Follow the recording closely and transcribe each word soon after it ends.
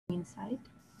inside.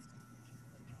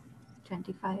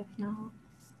 25 now.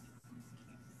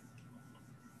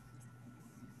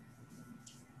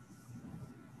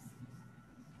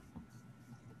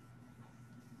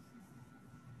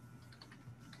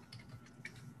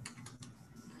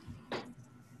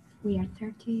 We are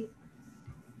 30.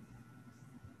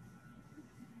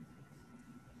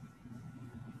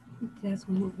 Just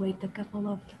we'll wait a couple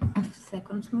of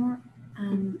seconds more,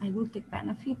 and I will take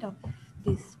benefit of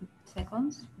these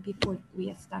seconds before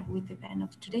we start with the event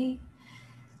of today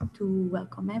to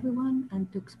welcome everyone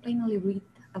and to explain a little bit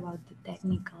about the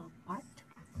technical part,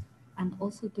 and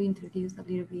also to introduce a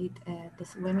little bit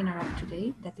this webinar of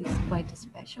today that is quite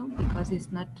special because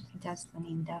it's not just an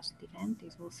inDust event,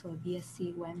 it's also a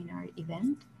BSc webinar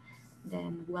event.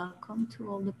 Then welcome to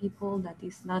all the people that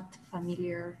is not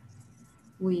familiar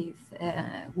with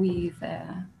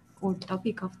our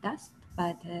topic of dust,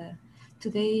 but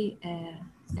today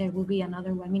there will be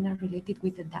another webinar related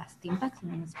with the dust impacts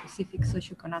in a specific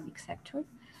socioeconomic sector,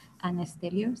 and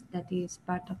Stelios, that is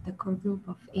part of the core group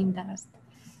of inDust,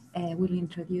 will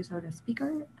introduce our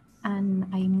speaker, and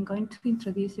I'm going to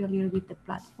introduce you a little bit the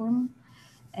platform.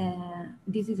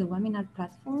 This is a webinar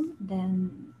platform.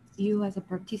 Then you as a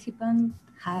participant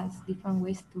has different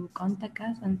ways to contact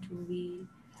us and to be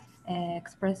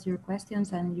express your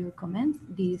questions and your comments.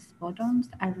 These buttons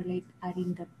are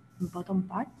in the bottom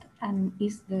part, and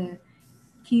is the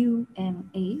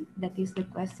Q&A, that is the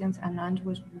questions and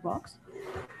answers box.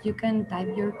 You can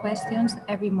type your questions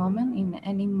every moment, in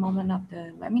any moment of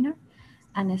the webinar,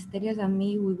 and Stelios and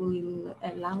me, we will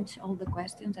launch all the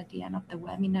questions at the end of the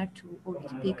webinar to our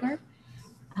speaker.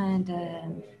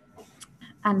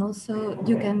 And also,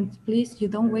 you can, please, you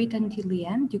don't wait until the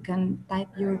end. You can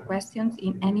type your questions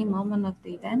in any moment of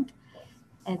the event,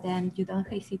 and then you don't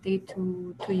hesitate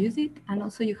to use it. And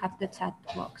also you have the chat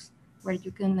box where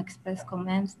you can express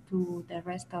comments to the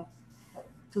rest of,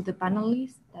 to the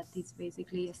panelists, that is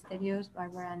basically Stelios,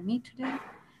 Barbara, and me today.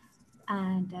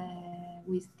 And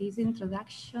with this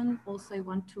introduction, also I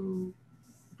want to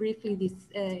briefly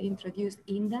introduce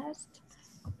inDust.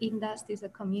 inDust is a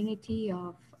community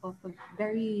of a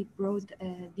very broad,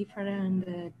 different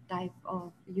type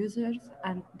of users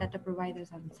and data providers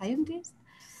and scientists.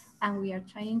 And we are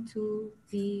trying to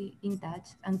be in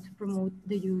touch and to promote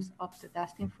the use of the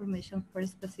dust information for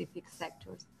specific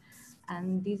sectors.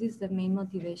 And this is the main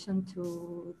motivation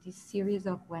to this series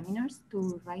of webinars,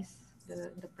 to raise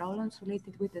the problems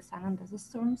related with the sun and dust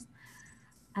storms,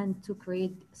 and to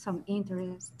create some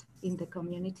interest in the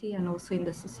community and also in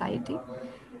the society.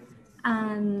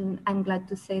 And I'm glad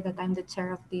to say that I'm the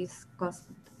chair of this cost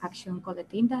action called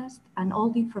inDust, and all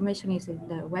the information is in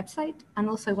the website. And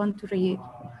also I want to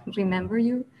remember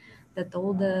you that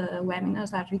all the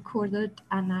webinars are recorded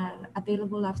and are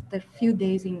available after a few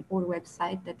days in our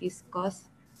website, that is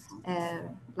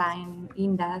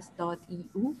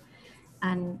cost-indust.eu,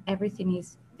 and everything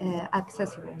is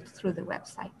accessible through the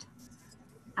website.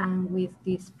 And with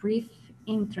this brief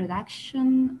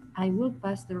introduction, I will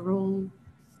pass the role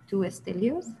to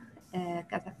Stelios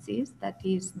Kazatsis, that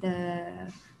is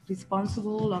the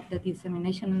responsible of the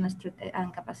dissemination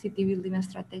and capacity building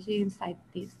strategy inside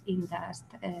this inDust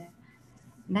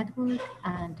network.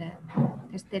 And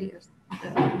Stelios,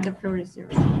 the floor is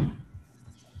yours.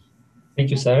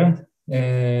 Thank you, Sarah.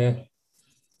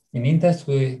 In inDust,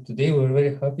 today we're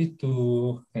very happy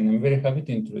to, and I'm very happy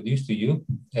to introduce to you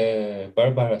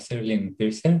Barbara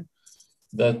Scherllin-Pirscher,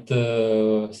 that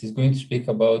she's going to speak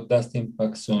about dust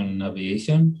impacts on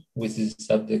aviation, which is a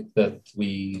subject that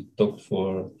we talked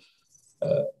for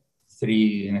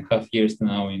 3.5 years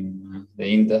now in the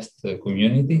inDust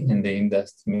community and the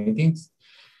inDust meetings.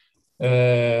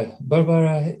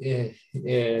 Barbara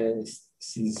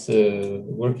she's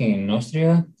working in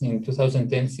Austria. In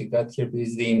 2010, she got her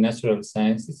PhD in natural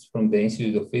sciences from the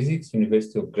Institute of Physics,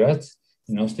 University of Graz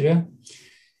in Austria,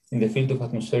 in the field of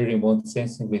atmospheric remote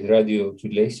sensing with radio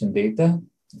occultation data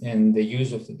and the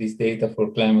use of this data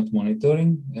for climate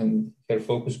monitoring. And her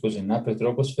focus was in upper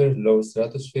troposphere, lower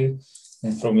stratosphere,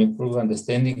 and from improved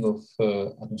understanding of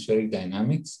atmospheric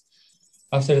dynamics.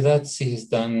 After that, she has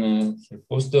done her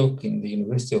postdoc in the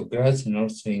University of Graz and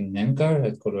also in NCAR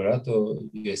at Colorado,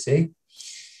 USA.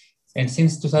 And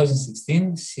since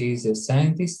 2016, she is a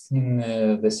scientist in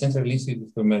the Central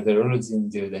Institute for Meteorology and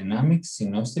Geodynamics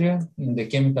in Austria in the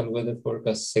Chemical Weather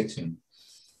Forecast section.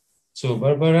 So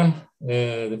Barbara,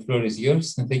 the floor is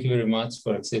yours, and thank you very much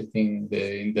for accepting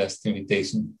the inDust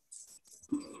invitation.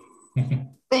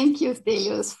 Thank you,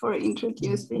 Stelios, for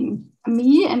introducing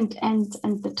me and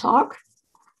the talk.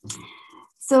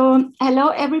 So hello,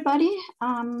 everybody.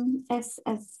 As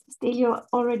Stelio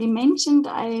already mentioned,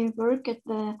 I work at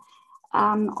the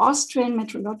Austrian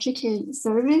Meteorological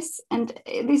Service, and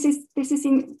this is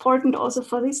important also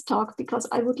for this talk, because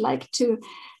I would like to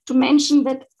mention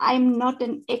that I'm not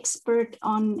an expert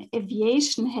on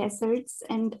aviation hazards,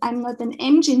 and I'm not an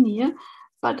engineer,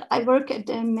 but I work at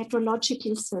the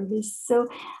Meteorological Service. So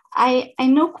I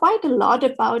know quite a lot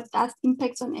about dust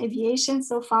impacts on aviation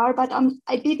so far, but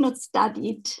I did not study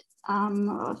it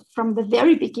from the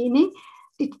very beginning.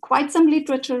 Did quite some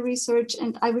literature research,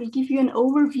 and I will give you an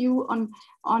overview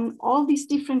on all these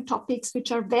different topics,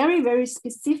 which are very, very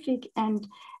specific and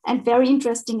very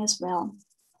interesting as well.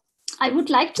 I would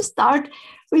like to start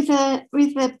with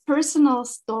a personal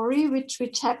story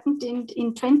which happened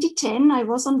in 2010. I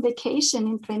was on vacation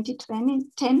in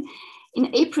 2010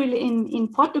 in April in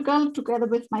Portugal together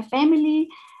with my family.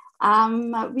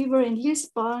 We were in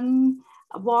Lisbon,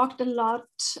 walked a lot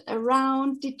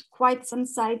around, did quite some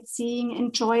sightseeing,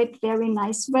 enjoyed very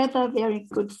nice weather, very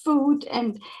good food,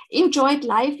 and enjoyed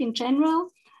life in general.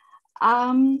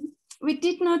 We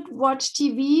did not watch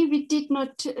TV. We did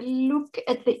not look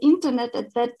at the internet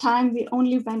at that time. We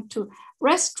only went to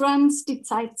restaurants, did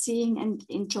sightseeing, and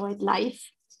enjoyed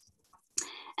life.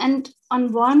 And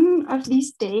on one of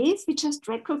these days, we just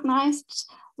recognized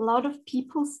a lot of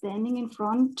people standing in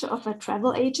front of a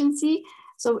travel agency.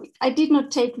 So I did not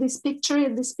take this picture.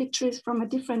 This picture is from a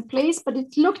different place, but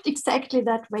it looked exactly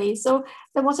that way. So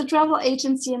there was a travel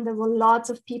agency, and there were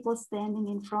lots of people standing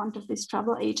in front of this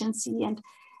travel agency. And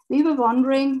we were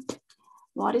wondering,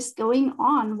 what is going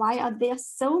on? Why are there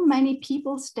so many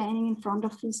people standing in front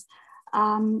of this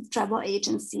travel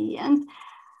agency? And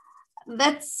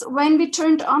that's when we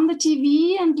turned on the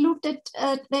TV and looked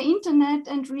at the internet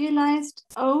and realized,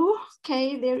 oh,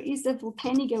 okay, there is a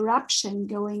volcanic eruption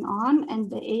going on, and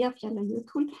the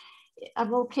Eyjafjallajökull, a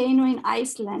volcano in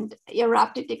Iceland,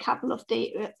 erupted a couple of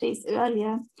days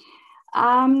earlier.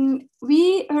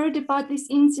 We heard about this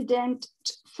incident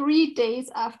 3 days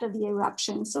after the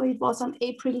eruption. So it was on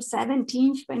April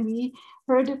 17th when we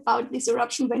heard about this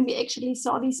eruption, when we actually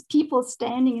saw these people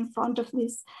standing in front of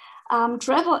this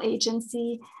travel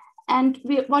agency. And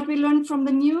what we learned from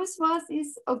the news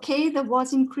is, okay, there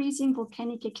was increasing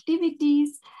volcanic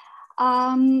activities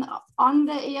on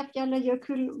the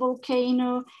Eyjafjallajökull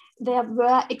volcano. There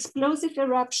were explosive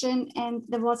eruption, and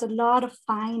there was a lot of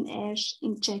fine ash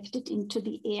injected into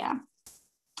the air.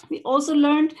 We also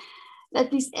learned that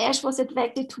this ash was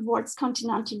advected towards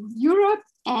continental Europe,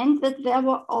 and that there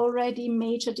were already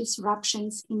major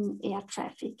disruptions in air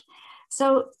traffic.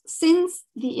 So since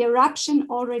the eruption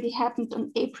already happened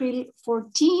on April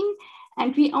 14,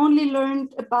 and we only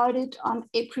learned about it on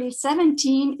April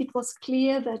 17, it was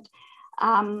clear that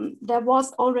there were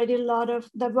already a lot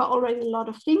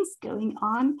of things going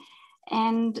on,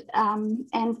 and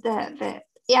the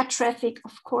air traffic,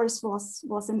 of course,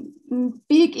 was a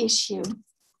big issue.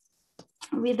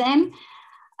 We then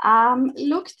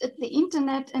looked at the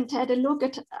internet and had a look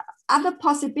at other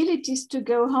possibilities to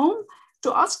go home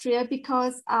to Austria,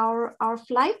 because our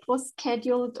flight was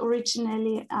scheduled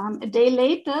originally a day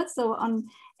later, so on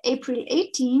April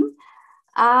 18.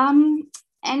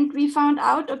 And we found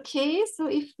out, okay, so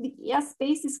if the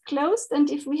airspace is closed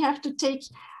and if we have to take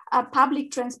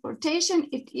public transportation,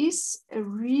 it is a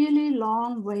really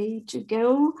long way to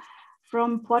go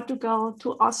from Portugal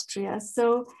to Austria.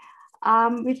 So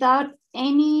without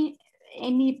any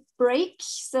break,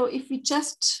 so if we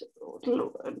just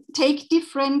take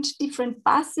different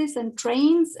buses and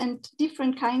trains and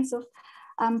different kinds of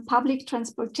public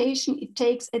transportation, it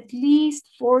takes at least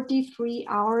 43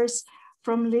 hours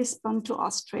from Lisbon to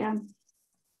Austria.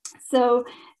 So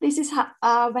this is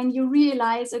how, when you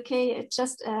realize, okay, it's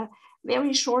just a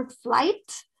very short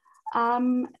flight.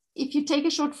 If you take a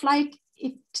short flight,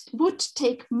 it would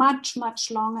take much,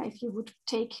 much longer if you would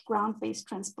take ground-based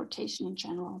transportation in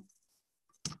general.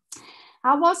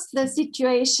 How was the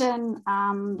situation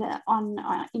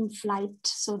in flight,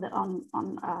 so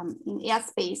in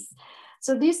airspace?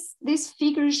 So this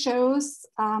figure shows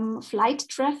flight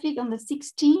traffic on the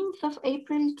 16th of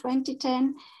April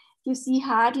 2010. You see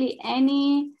hardly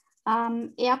any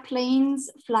airplanes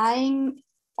flying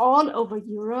all over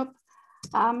Europe.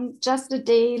 Just a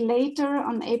day later,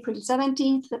 on April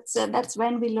 17th, that's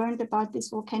when we learned about this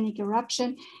volcanic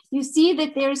eruption. You see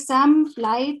that there are some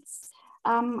flights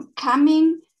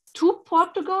coming to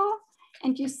Portugal,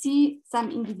 and you see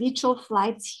some individual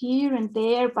flights here and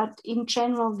there, but in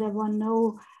general, there were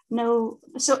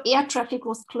so air traffic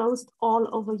was closed all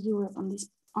over Europe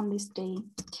on this day.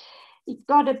 It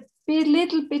got a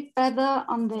little bit better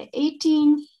on the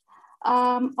 18th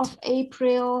of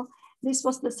April, This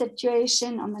was the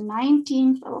situation on the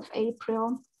 19th of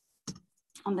April,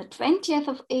 on the 20th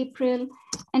of April,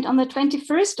 and on the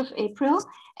 21st of April.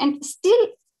 And still,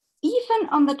 even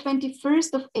on the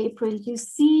 21st of April, you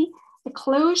see the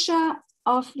closure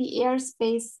of the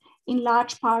airspace in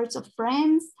large parts of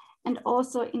France and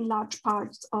also in large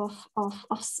parts of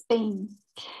Spain.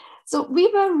 So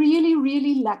we were really,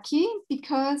 really lucky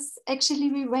because actually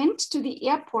we went to the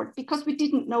airport because we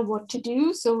didn't know what to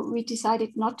do. So we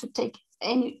decided not to take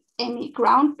any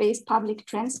ground-based public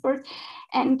transport.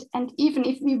 And even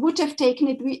if we would have taken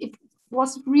it, it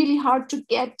was really hard to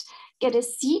get a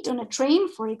seat on a train,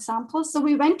 for example. So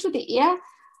we went to the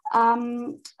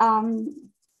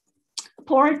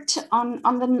port on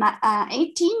the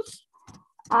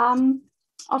 18th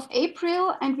of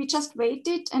April, and we just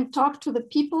waited and talked to the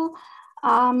people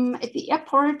at the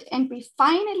airport, and we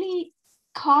finally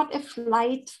caught a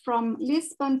flight from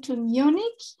Lisbon to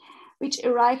Munich, which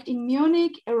arrived in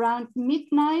Munich around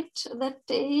midnight that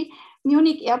day.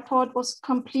 Munich airport was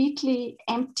completely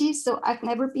empty, so I've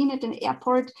never been at an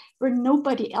airport where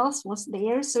nobody else was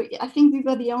there. So I think we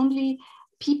were the only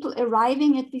people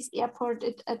arriving at this airport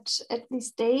at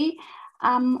this day.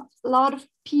 A lot of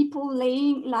people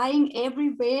lying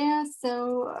everywhere.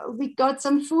 So we got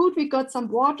some food, we got some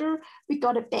water, we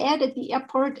got a bed at the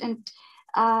airport, and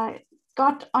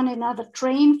got on another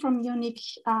train from Munich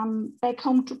back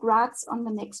home to Graz on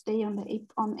the next day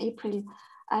on April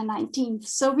 19th.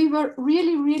 So we were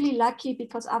really, really lucky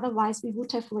because otherwise we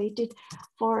would have waited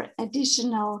for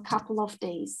additional couple of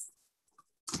days.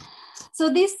 So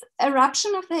this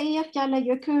eruption of the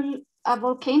Eyjafjallajökull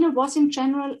volcano was in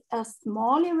general a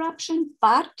small eruption,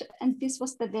 but, and this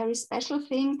was the very special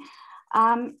thing,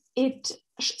 it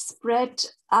spread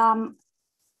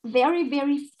very,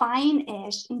 very fine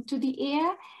ash into the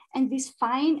air, and this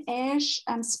fine ash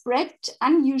spread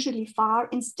unusually far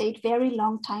and stayed very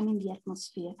long time in the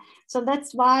atmosphere. So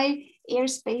that's why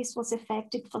airspace was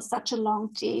affected for such a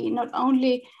long day, not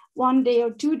only 1 day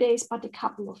or 2 days, but a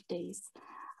couple of days.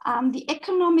 The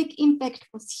economic impact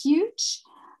was huge.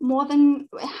 More than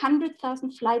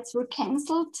 100,000 flights were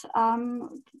canceled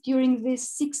during this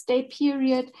 6-day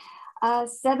period.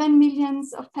 7 million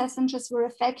of passengers were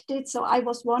affected, so I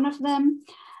was one of them.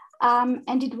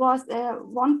 And it was a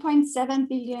 $1.7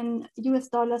 billion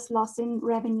loss in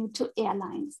revenue to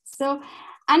airlines. So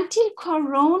until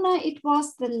Corona, it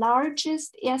was the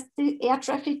largest air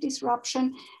traffic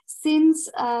disruption since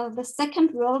the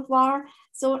Second World War.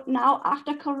 So now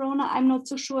after Corona, I'm not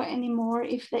so sure anymore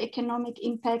if the economic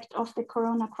impact of the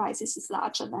Corona crisis is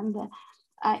larger than the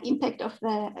impact of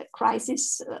the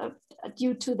crisis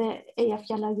due to the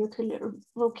Eyjafjallajökull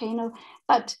volcano.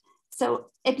 But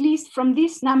so at least from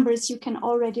these numbers, you can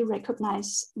already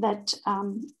recognize that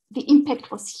the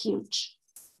impact was huge.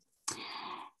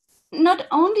 Not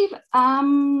only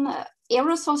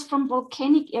aerosols from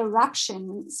volcanic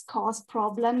eruptions cause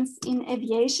problems in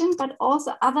aviation, but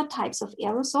also other types of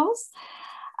aerosols,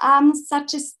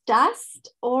 such as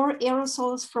dust or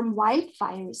aerosols from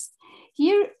wildfires.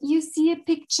 Here you see a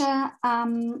picture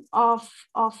of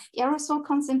aerosol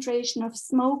concentration of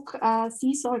smoke,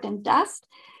 sea salt, and dust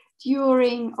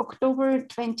during October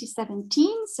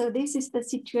 2017. So this is the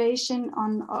situation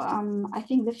on I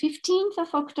think the 15th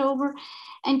of October.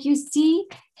 And you see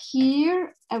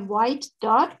here a white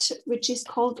dot, which is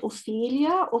called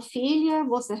Ophelia. Ophelia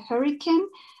was a hurricane.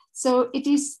 So it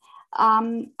is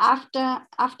after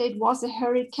it was a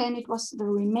hurricane, it was the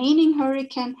remaining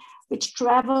hurricane which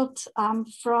traveled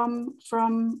from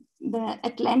the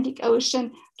Atlantic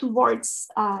Ocean towards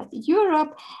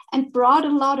Europe and brought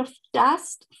a lot of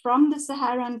dust from the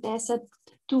Saharan Desert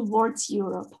towards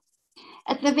Europe.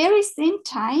 At the very same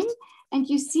time, and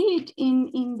you see it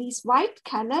in these white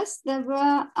colors, there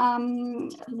were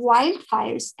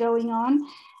wildfires going on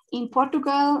in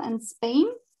Portugal and Spain.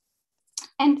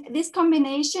 And this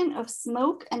combination of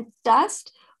smoke and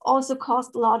dust also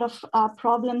caused a lot of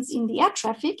problems in the air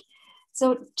traffic.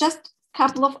 So just a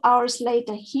couple of hours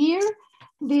later here,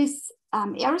 this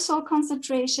aerosol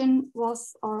concentration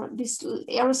was, or this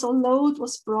aerosol load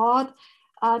was brought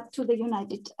to the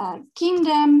United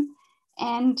Kingdom.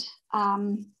 And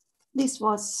this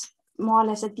was more or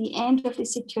less at the end of the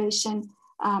situation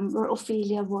where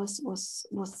Ophelia was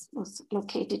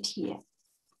located here.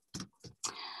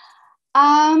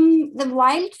 The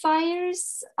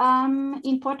wildfires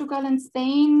in Portugal and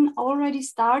Spain already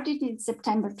started in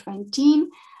September 20.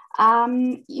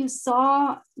 You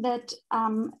saw that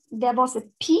there was a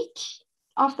peak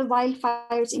of the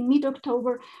wildfires in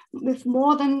mid-October with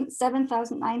more than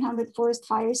 7,900 forest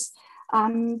fires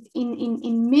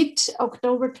in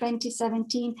mid-October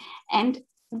 2017. And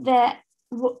the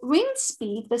wind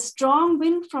speed, the strong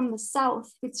wind from the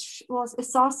south, which was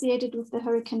associated with the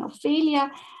Hurricane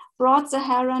Ophelia, brought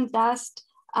Saharan dust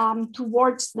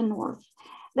towards the north.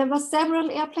 There were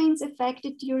several airplanes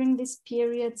affected during this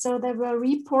period, so there were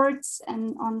reports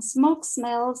on smoke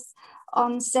smells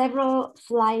on several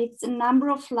flights. A number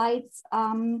of flights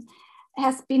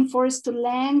has been forced to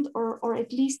land or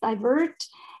at least divert.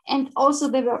 And also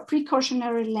there were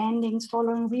precautionary landings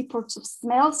following reports of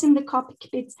smells in the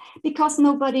cockpits, because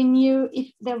nobody knew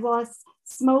if there was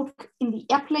smoke in the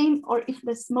airplane or if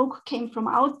the smoke came from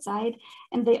outside.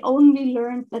 And they only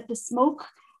learned that the smoke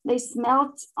they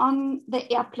smelled on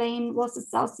the airplane was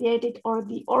associated, or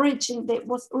the origin that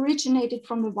was originated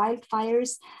from the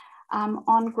wildfires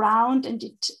on ground, and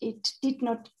it did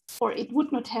not, or it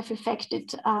would not have affected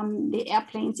the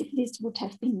airplanes if this would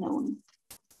have been known.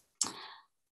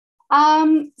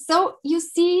 So you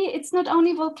see, it's not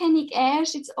only volcanic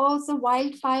ash, it's also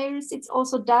wildfires, it's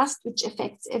also dust, which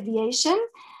affects aviation.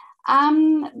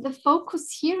 The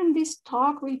focus here in this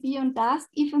talk will be on dust,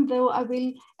 even though I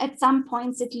will at some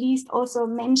points at least also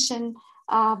mention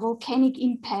volcanic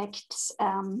impacts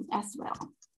as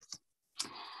well.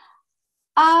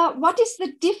 What is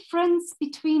the difference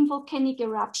between volcanic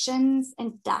eruptions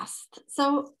and dust?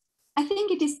 So I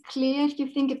think it is clear if you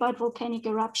think about volcanic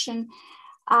eruption,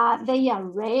 they are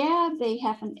rare, they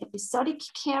have an episodic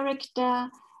character,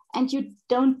 and you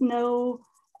don't know,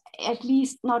 at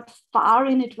least not far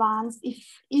in advance,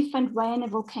 if and when a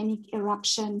volcanic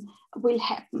eruption will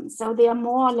happen. So they are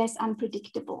more or less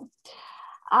unpredictable.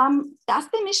 Dust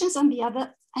emissions, on the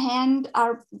other hand,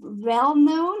 are well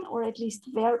known, or at least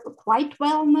quite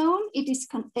well known. It is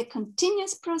a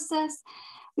continuous process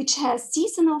which has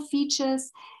seasonal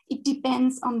features. It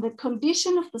depends on the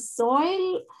condition of the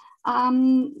soil,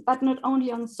 but not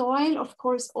only on soil, of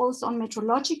course, also on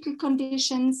meteorological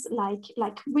conditions like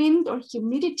wind or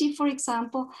humidity, for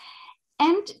example.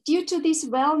 And due to these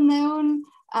well-known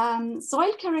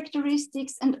soil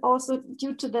characteristics, and also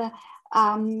due to the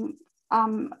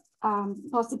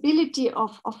possibility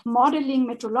of modeling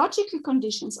meteorological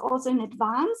conditions also in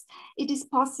advance, it is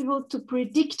possible to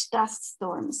predict dust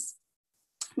storms.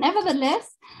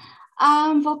 Nevertheless,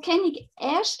 volcanic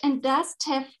ash and dust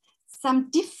have some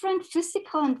different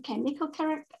physical and chemical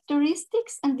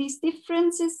characteristics, and these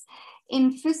differences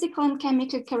in physical and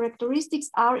chemical characteristics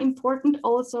are important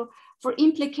also for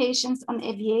implications on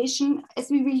aviation, as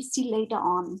we will see later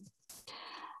on.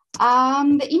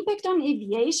 The impact on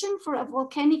aviation for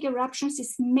volcanic eruptions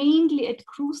is mainly at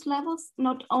cruise levels.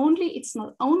 It's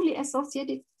not only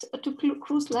associated to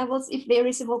cruise levels. If there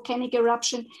is a volcanic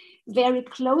eruption very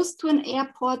close to an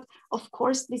airport, of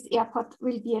course, this airport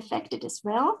will be affected as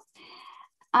well.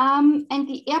 And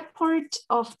the airport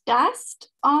of dust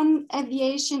on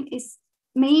aviation is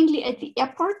mainly at the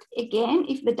airport. Again,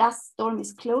 if the dust storm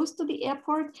is close to the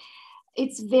airport,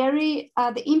 it's the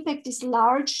impact is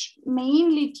large,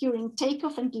 mainly during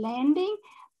takeoff and landing,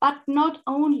 but not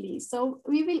only. So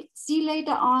we will see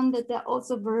later on that there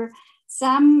also were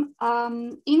some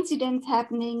incidents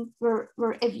happening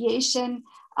where aviation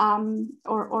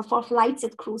or for flights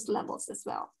at cruise levels as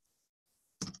well.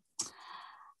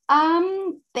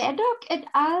 Beddock et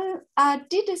al.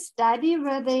 Did a study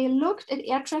where they looked at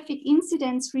air traffic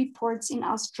incidents reports in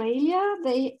Australia.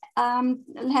 They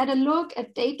had a look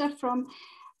at data from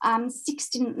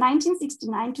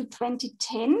 1969 to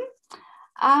 2010.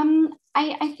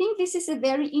 I think this is a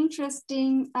very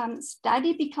interesting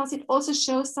study because it also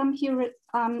shows some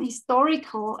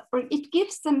historical, or it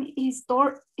gives some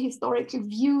historical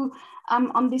view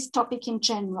on this topic in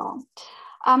general.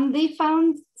 They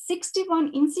found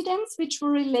 61 incidents which were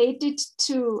related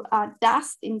to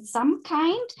dust in some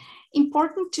kind.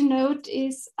 Important to note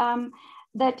is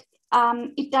that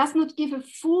it does not give a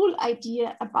full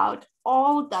idea about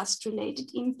all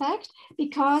dust-related impact,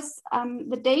 because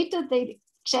the data they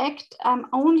checked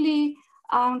only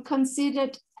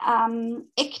considered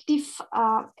active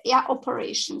air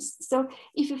operations. So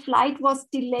if a flight was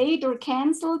delayed or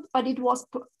canceled, but if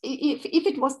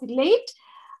it was delayed,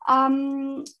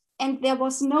 and there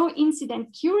was no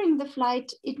incident during the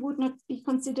flight, it would not be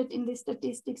considered in the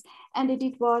statistics. And if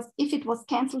it was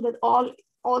canceled at all,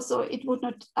 also it would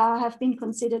not have been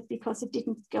considered because it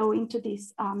didn't go into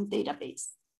this database.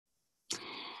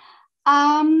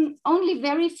 Only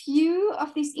very few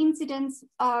of these incidents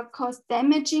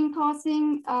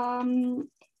causing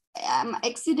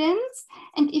accidents.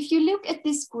 And if you look at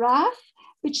this graph,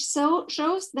 which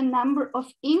shows the number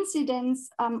of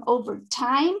incidents over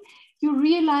time, you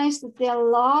realize that there are a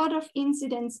lot of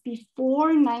incidents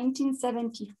before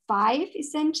 1975,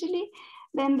 essentially.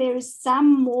 Then there is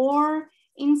some more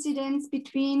incidents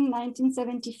between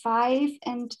 1975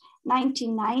 and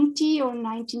 1990 or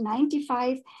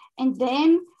 1995. And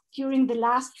then during the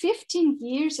last 15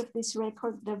 years of this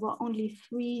record, there were only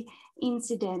 3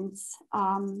 incidents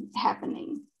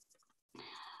happening.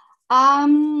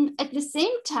 At the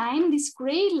same time, this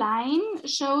gray line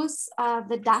shows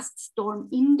the dust storm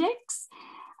index,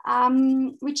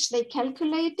 which they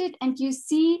calculated, and you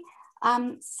see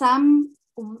some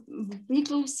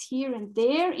wiggles here and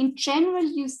there. In general,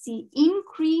 you see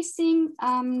increasing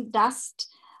dust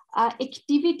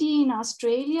activity in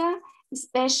Australia,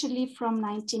 especially from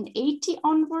 1980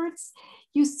 onwards.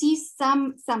 You see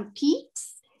some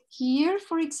peaks here,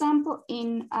 for example,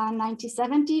 in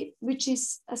 1970, which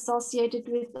is associated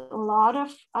with a lot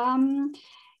of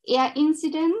air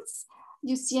incidents.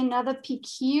 You see another peak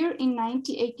here in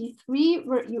 1983,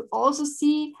 where you also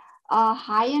see a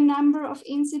higher number of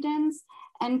incidents.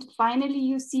 And finally,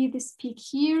 you see this peak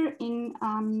here in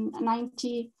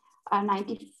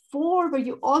 1994, where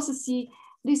you also see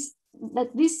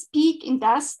that this peak in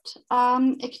dust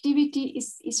activity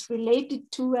is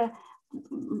related to a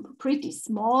pretty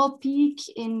small peak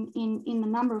in the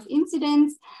number of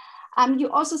incidents.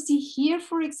 You also see here,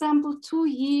 for example, 2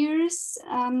 years,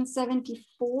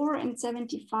 74 and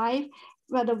 75,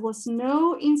 where there was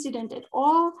no incident at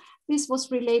all. This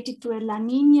was related to a La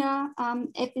Nina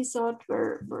episode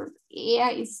where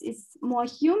air is more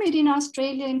humid in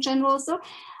Australia in general. So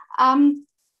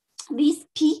these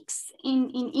peaks in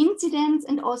incidents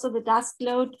and also the dust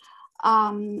load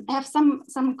have some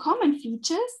common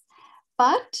features.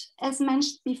 But as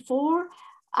mentioned before,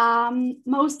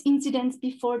 most incidents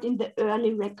before in the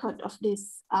early record of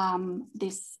this,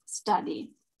 this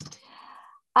study.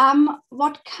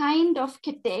 What kind of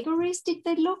categories did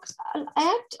they look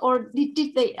at, or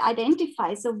did they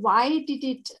identify? So why did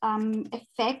it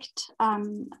affect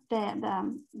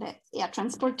the air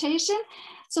transportation?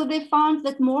 So they found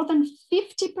that more than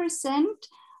 50%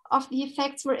 of the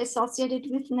effects were associated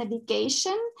with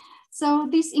navigation. So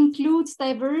this includes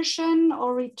diversion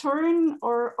or return,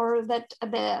 or that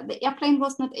the airplane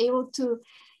was not able to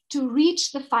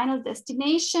reach the final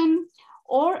destination,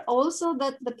 or also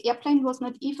that the airplane was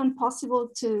not even possible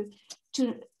to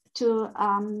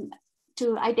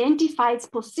identify its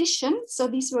position. So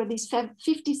these were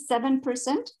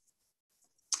 57%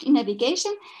 in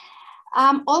navigation,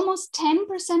 almost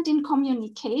 10% in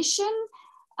communication,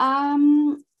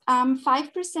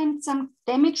 5% some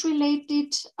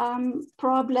damage-related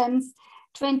problems,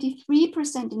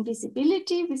 23% in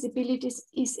visibility. Visibility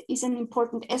is an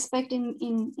important aspect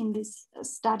in these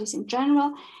studies in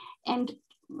general, and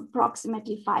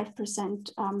approximately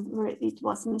 5% where it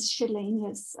was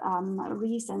miscellaneous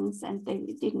reasons, and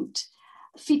they didn't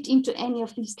fit into any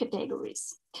of these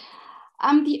categories.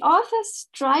 The authors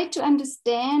tried to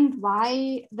understand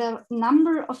why the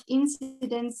number of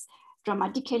incidents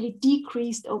dramatically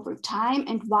decreased over time,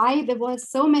 and why there were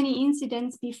so many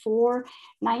incidents before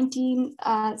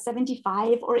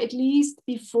 1975, or at least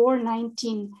before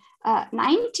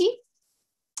 1990.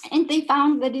 And they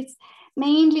found that it's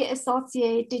mainly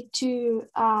associated to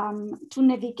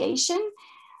navigation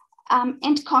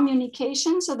and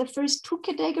communication. So the first 2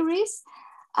 categories.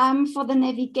 For the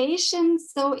navigation,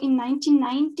 so in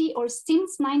 1990 or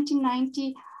since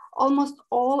 1990, almost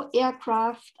all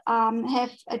aircraft have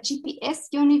a GPS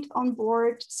unit on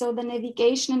board. So the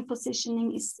navigation and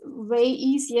positioning is way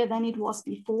easier than it was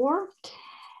before.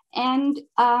 And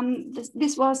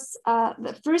this was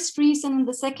the first reason. And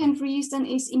the second reason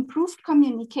is improved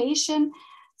communication.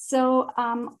 So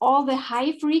all the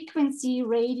high frequency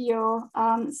radio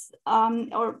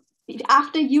or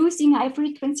after using high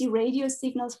frequency radio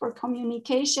signals for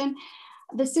communication,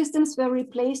 the systems were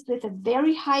replaced with a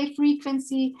very high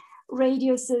frequency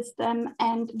radio system,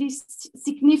 and this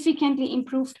significantly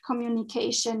improved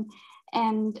communication,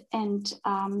 and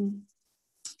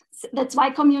that's why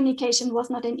communication was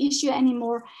not an issue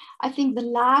anymore. I think the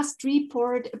last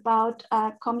report about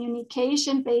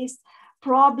communication-based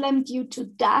problem due to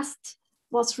dust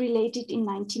was related in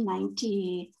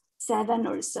 1997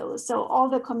 or so. So all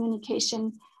the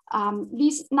communication,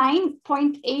 these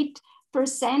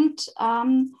 9.8%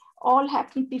 all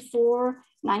happened before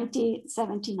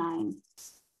 1979.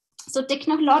 So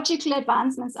technological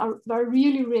advancements were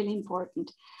really, really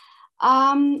important.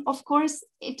 Of course,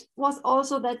 it was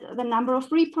also that the number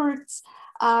of reports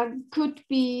could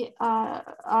be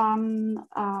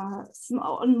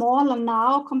smaller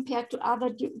now compared to other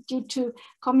due to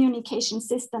communication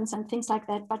systems and things like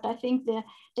that. But I think the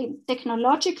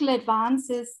technological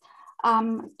advances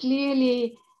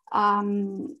clearly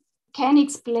can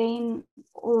explain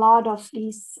a lot of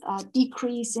these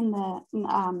decrease in the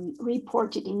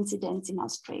reported incidents in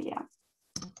Australia.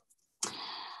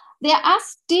 There are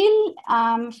still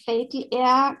fatal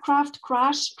aircraft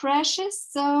crashes.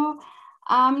 So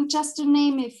just to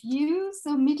name a few,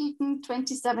 so Middleton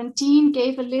 2017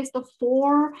 gave a list of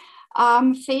 4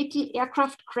 fatal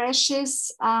aircraft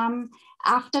crashes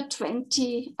after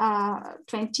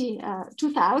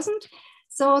 2000.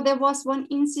 So there was one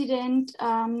incident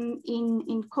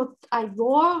in Côte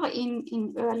d'Ivoire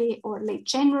in early or late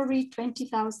January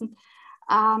 2000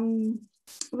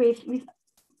 with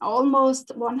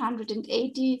almost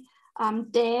 180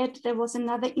 dead. There was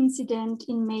another incident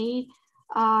in May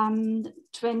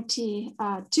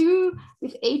 22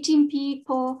 with 18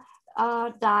 people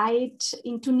died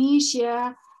in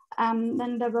Tunisia.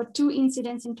 Then there were 2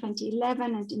 incidents in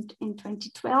 2011 and in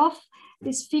 2012.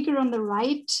 This figure on the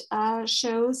right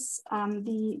shows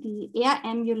the air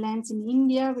ambulance in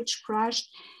India, which crashed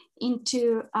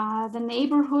into the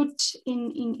neighborhood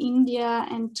in India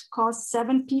and caused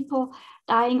 7 people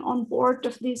dying on board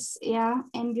of this air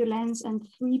ambulance, and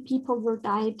 3 people were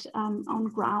died on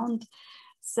ground.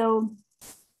 So,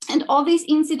 and all these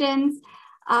incidents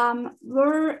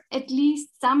were at least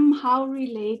somehow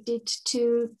related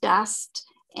to dust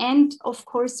and of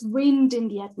course wind in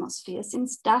the atmosphere,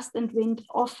 since dust and wind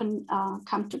often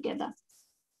come together.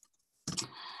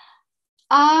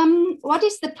 What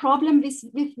is the problem with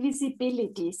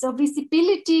visibility? So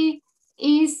visibility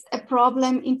is a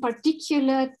problem in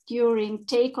particular during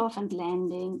takeoff and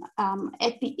landing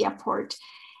at the airport.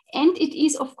 And it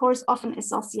is, of course, often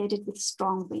associated with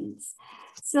strong winds.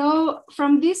 So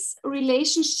from this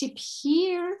relationship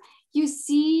here, you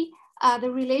see the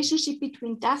relationship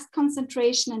between dust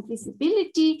concentration and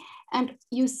visibility. And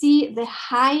you see the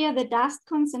higher the dust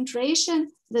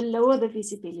concentration, the lower the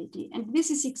visibility. And this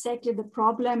is exactly the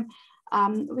problem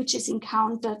which is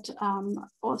encountered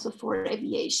also for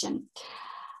aviation.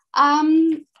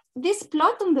 This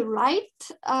plot on the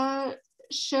right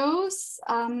shows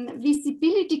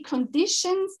visibility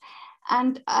conditions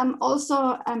and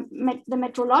also the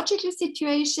meteorological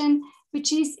situation,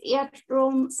 which is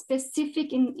aerodrome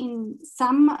specific in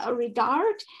some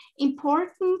regard.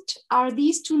 Important are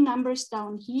these 2 numbers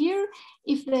down here.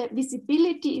 If the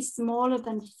visibility is smaller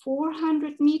than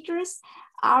 400 meters,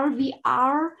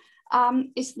 RVR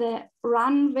is the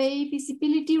runway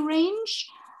visibility range.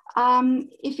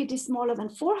 If it is smaller than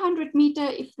 400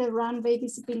 meters, if the runway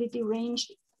visibility range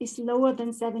is lower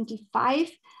than 75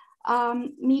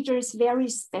 meters, very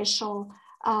special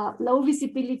low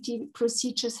visibility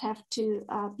procedures have to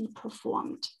be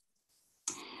performed.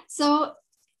 So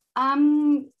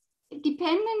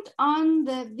dependent on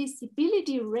the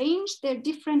visibility range, there are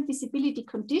different visibility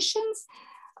conditions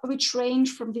which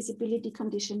range from visibility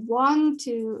condition 1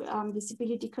 to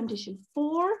visibility condition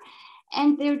 4.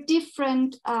 And there are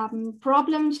different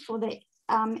problems for the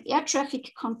air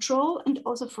traffic control and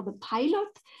also for the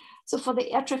pilot. So for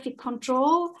the air traffic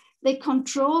control, they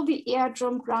control the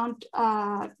aerodrome ground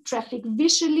traffic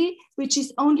visually, which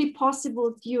is only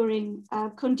possible during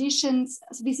conditions,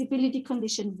 visibility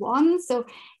condition 1. So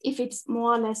if it's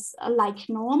more or less like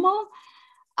normal.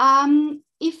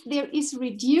 If there is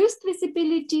reduced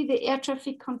visibility, the air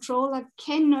traffic controller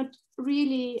cannot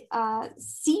really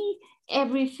see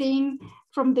everything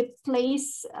from the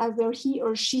place where he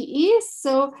or she is.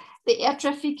 So the air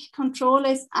traffic controller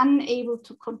is unable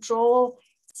to control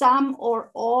some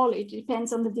or all, it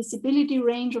depends on the visibility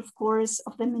range, of course,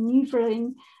 of the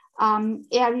maneuvering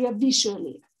area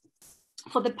visually.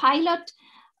 For the pilot,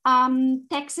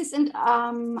 taxis and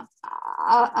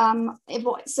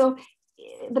so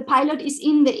the pilot is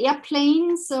in the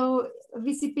airplane, so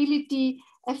visibility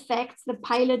affects the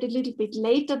pilot a little bit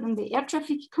later than the air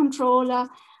traffic controller.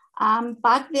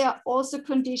 But there are also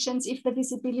conditions if the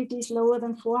visibility is lower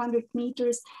than 400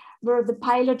 meters where the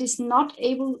pilot is not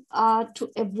able to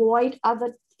avoid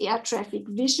other air traffic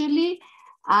visually,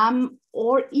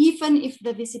 or even if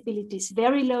the visibility is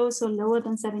very low, so lower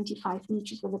than 75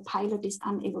 meters, where the pilot is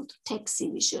unable to taxi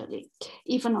visually,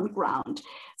 even on ground.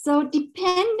 So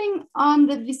depending on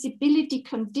the visibility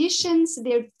conditions,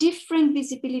 there are different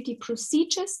visibility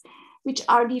procedures which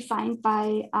are defined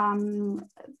by the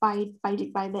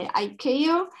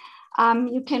ICAO.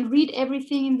 You can read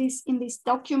everything in this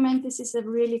document. This is a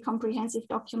really comprehensive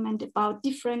document about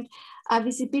different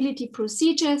visibility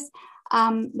procedures.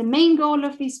 The main goal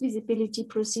of these visibility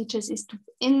procedures is to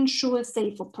ensure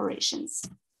safe operations.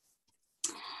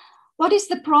 What is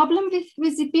the problem with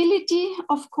visibility?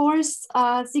 Of course,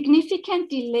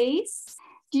 significant delays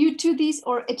due to this,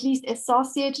 or at least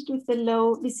associated with the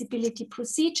low visibility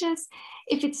procedures.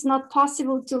 If it's not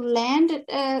possible to land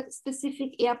at a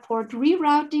specific airport,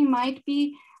 rerouting might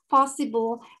be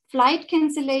possible. Flight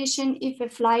cancellation if a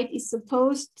flight is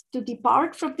supposed to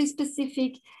depart from the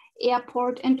specific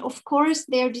airport. And of course,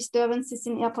 there are disturbances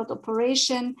in airport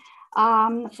operation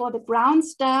for the ground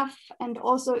staff. And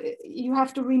also you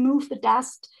have to remove the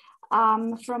dust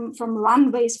from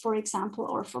runways, for example,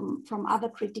 or from other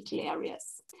critical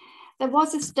areas. There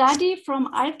was a study from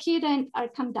Al-Qaeda and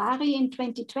Al-Kandari in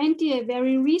 2020, a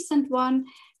very recent one,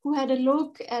 who had a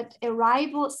look at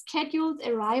arrival, scheduled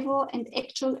arrival and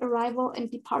actual arrival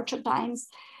and departure times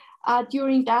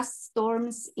during dust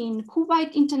storms in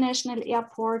Kuwait International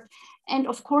Airport. And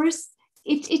of course,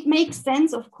 it makes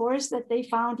sense, of course, that they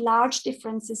found large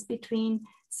differences between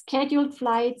scheduled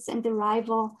flights and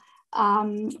arrival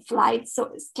flights,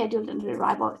 so scheduled and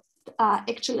arrival,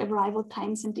 actual arrival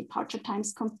times and departure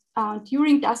times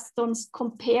during dust storms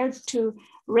compared to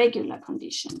regular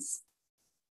conditions.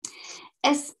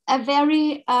 As a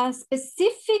very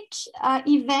specific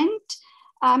event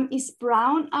is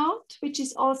brownout, which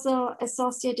is also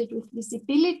associated with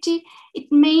visibility.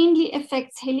 It mainly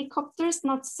affects helicopters,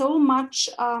 not so much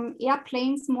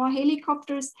airplanes, more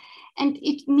helicopters. And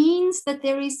it means that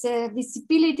there is a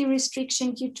visibility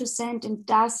restriction due to sand and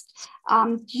dust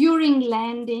during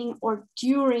landing or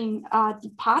during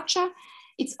departure.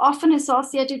 It's often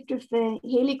associated with the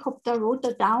helicopter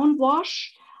rotor downwash.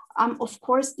 Of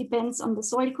course, depends on the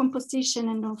soil composition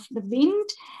and of the wind.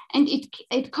 And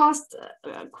it caused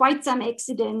quite some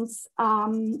accidents,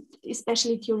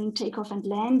 especially during takeoff and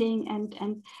landing.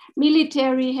 And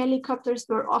military helicopters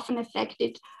were often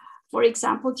affected, for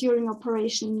example, during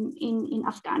operation in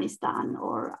Afghanistan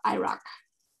or Iraq.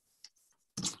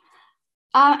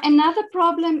 Another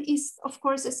problem is, of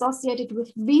course, associated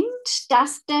with wind.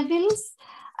 Dust devils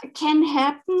can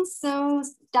happen. So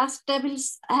dust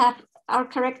devils are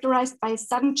characterized by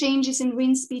sudden changes in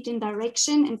wind speed and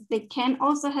direction, and they can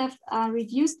also have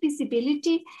reduced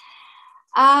visibility.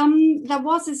 There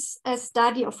was a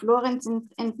study of Lorenz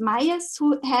and Myers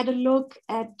who had a look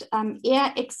at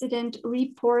air accident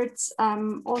reports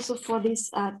also for this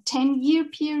 10-year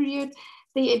period.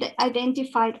 They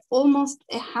identified almost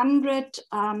 100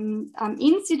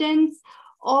 incidents,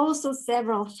 also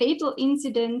several fatal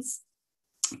incidents.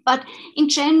 But in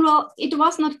general, it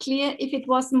was not clear if it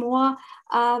was more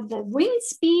the wind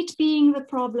speed being the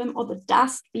problem or the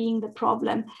dust being the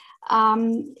problem.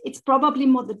 It's probably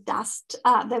more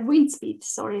the wind speed,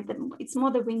 sorry. It's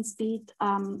more the wind speed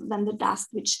than the dust,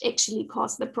 which actually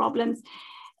caused the problems.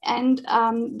 And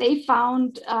they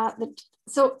found that,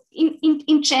 so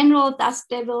in general, dust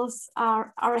devils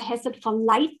are a hazard for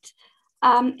light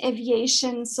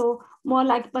aviation. So more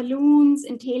like balloons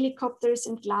and helicopters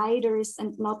and gliders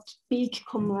and not big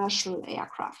commercial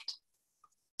aircraft.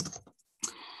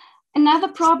 Another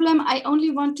problem, I only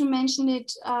want to mention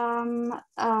it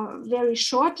very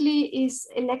shortly, is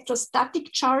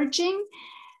electrostatic charging.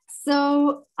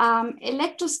 So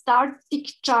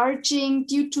electrostatic charging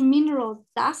due to mineral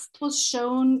dust was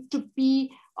shown to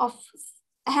be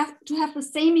have the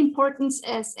same importance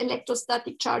as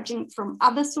electrostatic charging from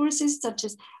other sources, such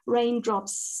as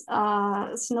raindrops,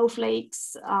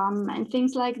 snowflakes, and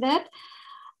things like that.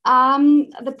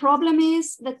 The problem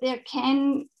is that they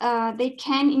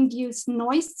can induce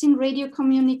noise in radio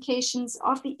communications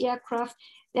of the aircraft.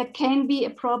 There can be a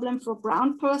problem for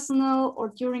ground personnel or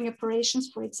during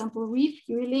operations, for example,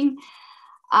 refueling.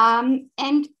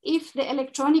 And if the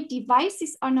electronic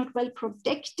devices are not well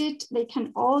protected, they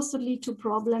can also lead to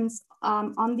problems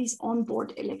on these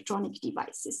onboard electronic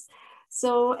devices.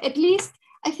 So at least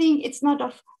I think it's not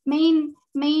of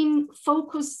main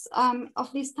focus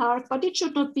of this talk, but it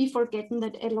should not be forgotten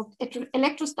that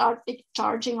electrostatic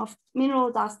charging of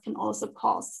mineral dust can also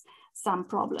cause some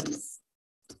problems.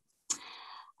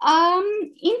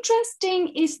 Interesting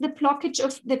is the blockage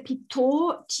of the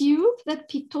pitot tube. That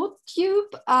pitot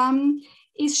tube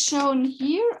is shown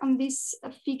here on this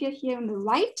figure here on the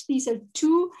right. These are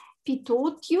two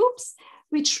pitot tubes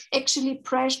which actually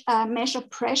measure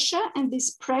pressure, and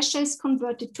this pressure is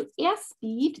converted to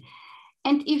airspeed.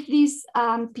 And if this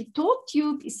pitot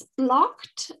tube is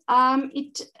blocked,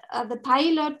 the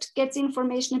pilot gets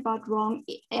information about wrong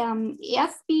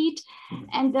airspeed.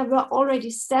 And there were already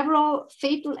several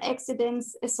fatal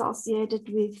accidents associated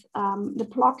with the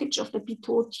blockage of the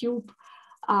pitot tube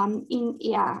in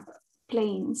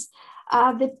airplanes.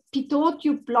 The pitot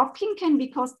tube blocking can be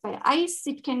caused by ice,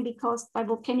 it can be caused by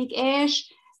volcanic ash,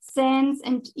 sands,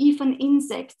 and even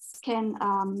insects can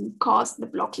cause the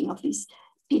blocking of these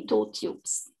pitot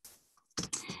tubes.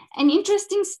 An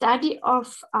interesting study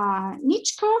of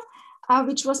Nitschko,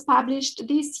 which was published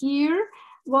this year,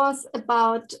 was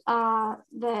about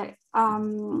the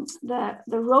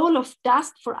role of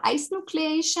dust for ice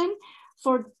nucleation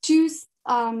for two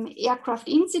aircraft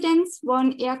incidents.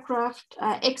 One aircraft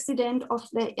accident of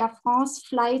the Air France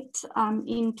flight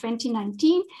in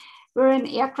 2019, where an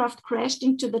aircraft crashed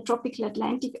into the tropical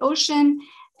Atlantic Ocean.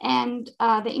 And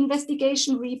the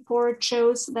investigation report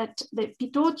shows that the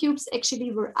pitot tubes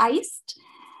actually were iced.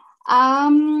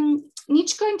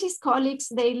 Nitschko and his colleagues,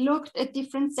 they looked at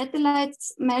different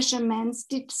satellites measurements,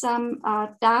 did some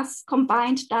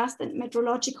combined dust and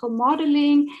meteorological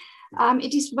modeling.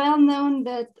 It is well known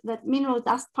that mineral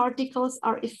dust particles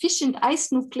are efficient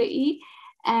ice nuclei,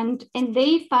 and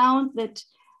they found that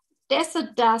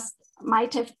desert dust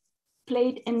might have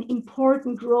played an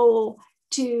important role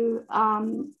to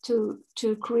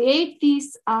create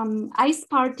these ice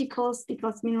particles,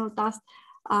 because mineral dust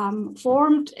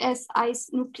formed as ice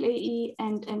nuclei,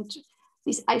 and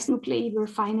these ice nuclei were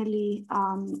finally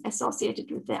associated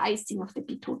with the icing of the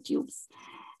pitot tubes.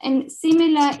 A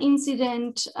similar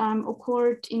incident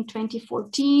occurred in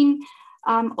 2014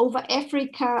 over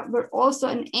Africa, where also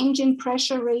an engine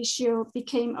pressure ratio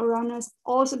became erroneous,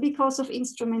 also because of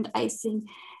instrument icing.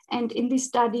 And in this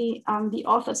study, the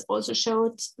authors also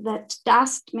showed that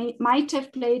dust might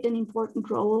have played an important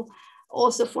role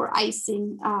also for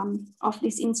icing of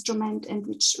this instrument, and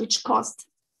which caused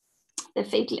the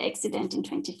fatal accident in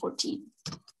 2014.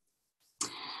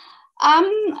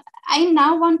 I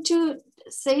now want to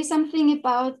say something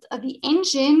about the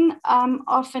engine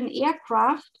of an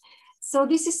aircraft. So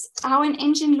this is how an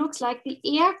engine looks like. The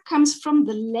air comes from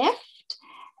the left.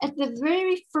 At the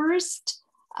very first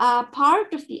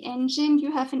part of the engine,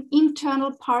 you have an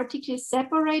internal particle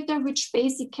separator, which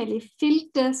basically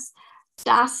filters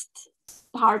dust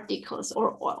particles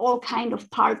or all kind of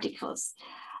particles.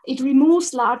 It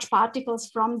removes large particles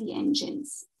from the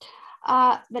engines.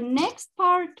 The next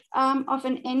part of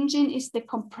an engine is the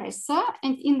compressor,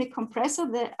 and in the compressor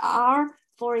there are,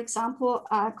 for example,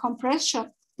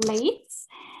 compressor plates.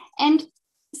 And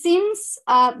since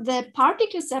the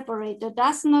particle separator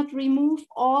does not remove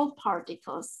all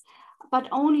particles, but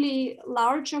only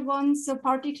larger ones, so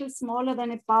particles smaller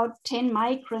than about 10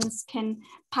 microns can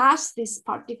pass this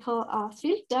particle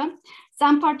filter,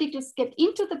 some particles get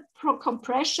into the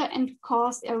compressor and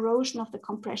cause erosion of the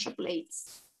compressor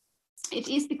plates. It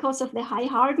is because of the high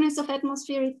hardness of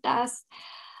atmospheric dust.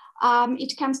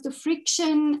 It comes to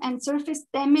friction and surface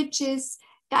damages,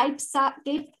 gap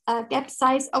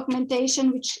size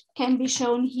augmentation, which can be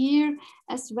shown here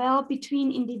as well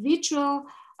between individual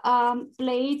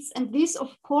blades. And this,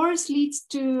 of course, leads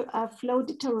to flow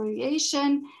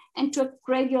deterioration and to a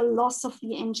gradual loss of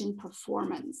the engine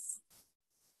performance.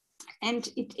 And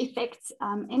it affects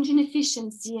engine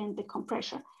efficiency and the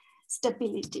compressor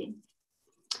stability.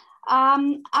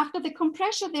 After the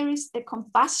compressor, there is the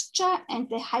combustor and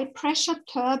the high pressure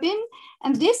turbine.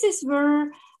 And this is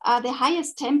where the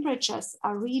highest temperatures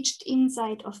are reached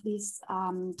inside of this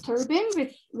turbine.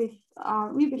 We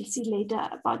will see later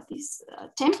about these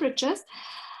temperatures.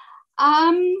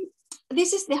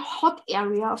 This is the hot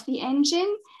area of the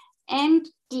engine, and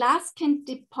glass can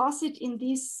deposit in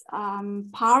this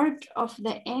part of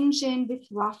the engine with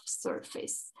rough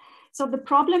surface. So the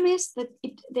problem is that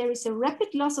there is a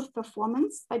rapid loss of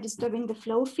performance by disturbing the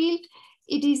flow field.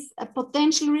 It is a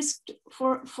potential risk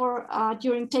for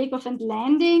during takeoff and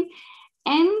landing.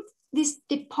 And these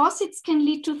deposits can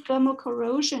lead to thermal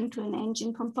corrosion to an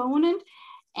engine component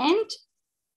and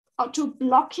to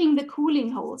blocking the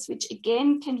cooling holes, which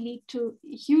again can lead to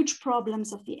huge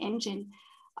problems of the engine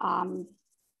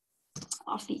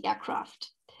of the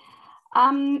aircraft.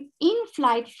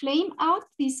 In-flight flame out,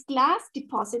 this glass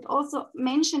deposit, also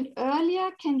mentioned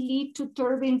earlier, can lead to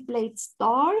turbine blade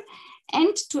stall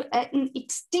and to an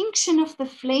extinction of the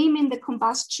flame in the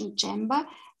combustion chamber,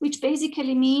 which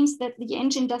basically means that the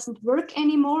engine doesn't work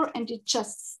anymore and it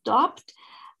just stopped.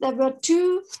 There were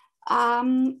two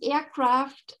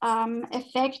aircraft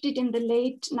affected in the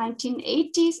late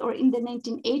 1980s or in the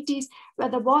 1980s, where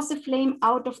there was a flame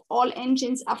out of all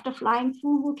engines after flying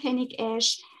through volcanic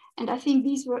ash. And I think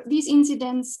these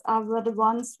incidents were the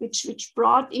ones which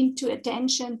brought into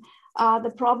attention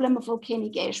the problem of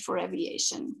volcanic ash for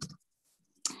aviation.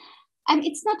 And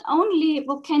it's not only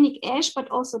volcanic ash, but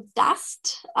also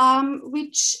dust,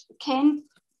 which can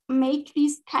make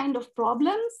these kind of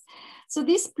problems. So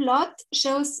this plot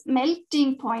shows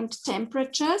melting point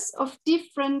temperatures of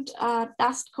different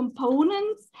dust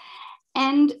components,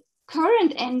 and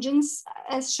current engines,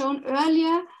 as shown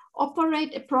earlier,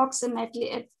 operate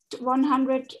approximately at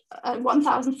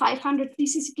 1,500.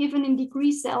 This is given in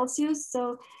degrees Celsius.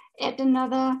 So add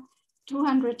another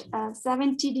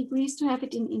 270 degrees to have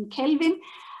it in Kelvin.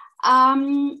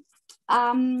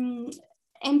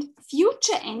 And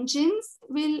future engines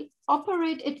will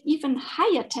operate at even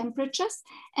higher temperatures.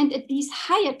 And at these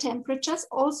higher temperatures,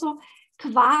 also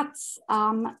quartz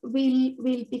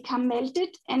will become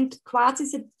melted. And quartz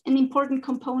is an important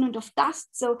component of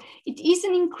dust. So it is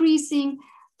an increasing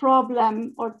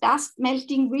problem, or dust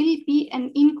melting will be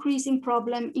an increasing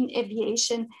problem in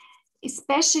aviation,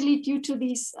 especially due to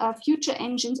these future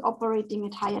engines operating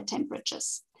at higher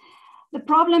temperatures. The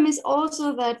problem is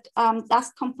also that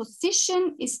dust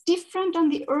composition is different on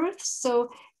the Earth, so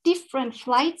different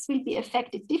flights will be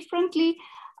affected differently,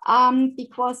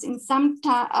 because in some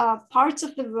parts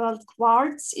of the world,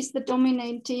 quartz is the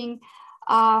dominating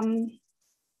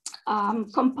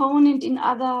component. In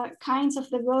other kinds of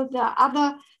the world, there are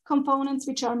other components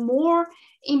which are more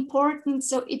important.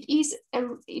 So it is a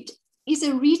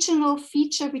regional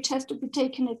feature which has to be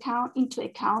taken into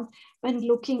account when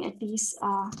looking at these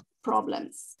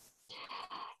problems.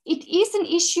 It is an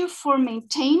issue for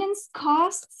maintenance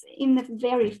costs in the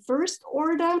very first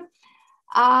order.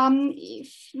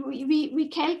 If we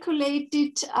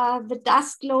calculated the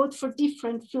dust load for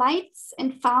different flights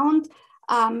and found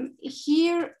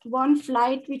here one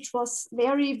flight which was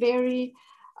we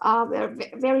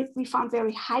found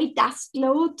very high dust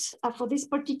load for this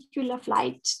particular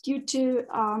flight due to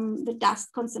the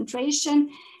dust concentration.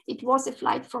 It was a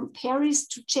flight from Paris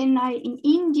to Chennai in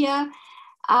India.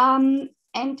 And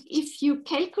if you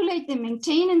calculate the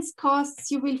maintenance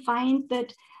costs, you will find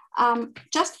that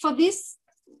just for this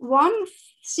one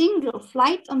single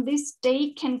flight on this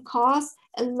day can cause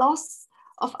a loss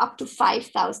of up to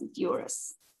 5,000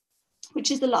 euros,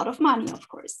 which is a lot of money, of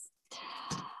course.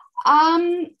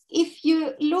 If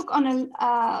you look on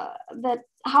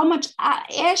how much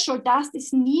ash or dust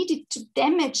is needed to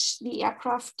damage the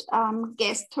aircraft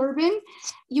gas turbine,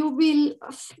 you will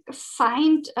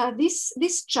find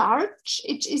this chart.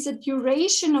 It is a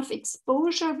duration of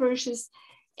exposure versus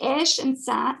ash and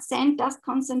sand dust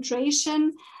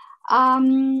concentration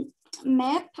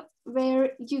map,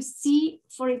 where you see,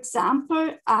 for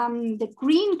example, the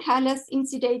green colors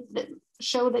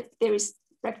show that there is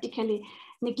practically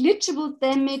negligible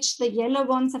damage. The yellow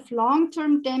ones have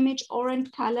long-term damage.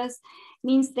 Orange colors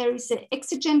means there is an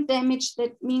exigent damage.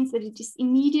 That means that it is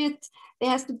immediate. There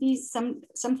has to be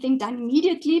something done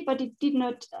immediately, but it did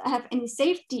not have any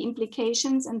safety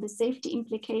implications, and the safety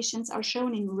implications are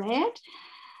shown in red.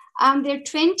 There are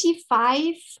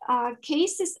 25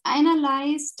 cases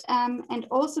analyzed, and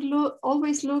also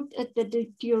always looked at the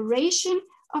duration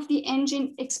of the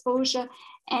engine exposure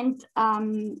and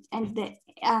the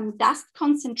dust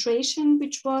concentration,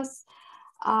 which was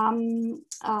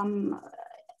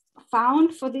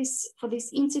found for this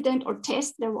incident or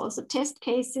test. There were also test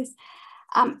cases.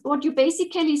 What you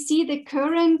basically see, the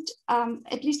current,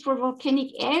 at least for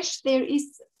volcanic ash,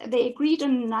 they agreed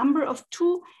on a number of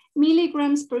 2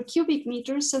 milligrams per cubic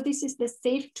meter. So this is the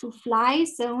safe to fly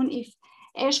zone if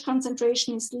ash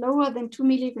concentration is lower than 2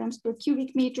 milligrams per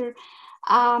cubic meter.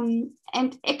 And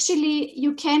actually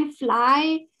you can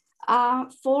fly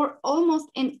for almost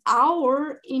an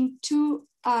hour in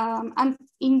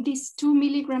this 2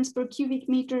 milligrams per cubic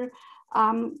meter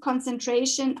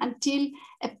concentration until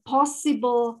a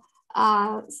possible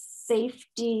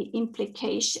safety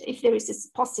implication. If there is a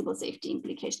possible safety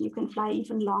implication, you can fly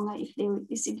even longer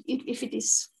if it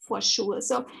is for sure.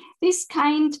 So this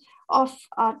kind of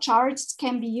charts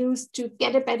can be used to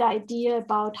get a better idea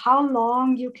about how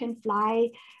long you can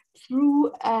fly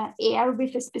through air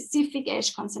with a specific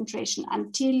ash concentration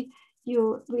until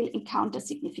you will encounter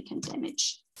significant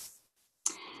damage.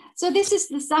 So this is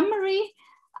the summary.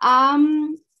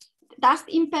 Dust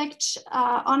impact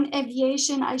on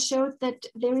aviation. I showed that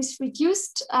there is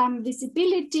reduced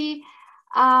visibility,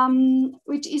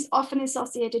 which is often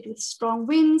associated with strong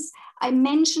winds. I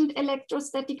mentioned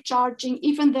electrostatic charging,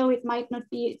 even though it might not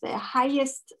be the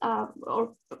highest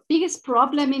or biggest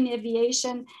problem in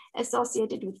aviation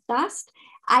associated with dust.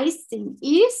 Icing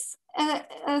is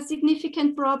a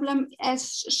significant problem,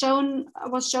 as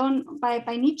was shown by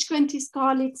Nitschke and his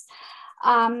colleagues,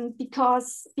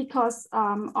 because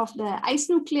of the ice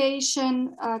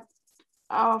nucleation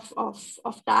of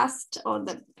dust, or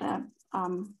the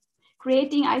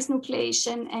creating ice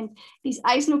nucleation. And these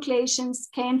ice nucleations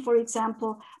can, for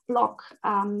example, block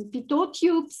pitot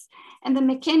tubes, and the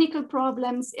mechanical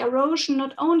problems, erosion,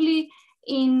 not only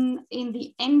in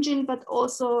the engine, but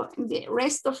also in the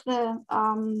rest of the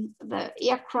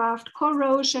aircraft,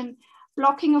 corrosion,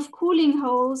 blocking of cooling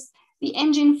holes, the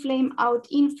engine flame out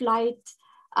in flight,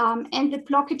 and the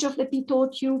blockage of the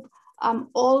pitot tube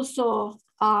also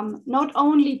not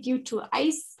only due to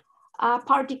ice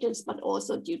particles, but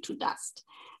also due to dust.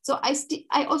 So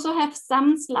I also have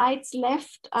some slides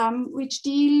left which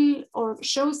deal or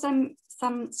show some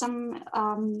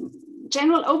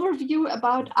general overview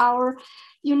about our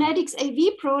UNEDIX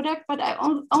AV product, but I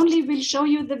only will show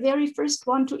you the very first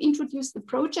one to introduce the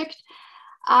project.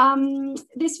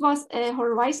 This was a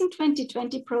Horizon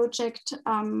 2020 project,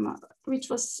 which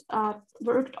was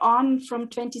worked on from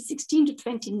 2016 to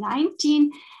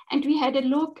 2019. And we had a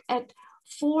look at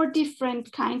 4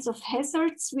 different kinds of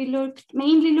hazards. We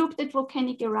mainly looked at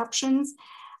volcanic eruptions,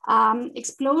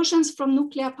 explosions from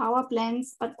nuclear power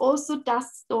plants, but also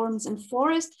dust storms and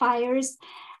forest fires.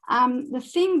 The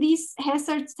thing these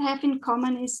hazards have in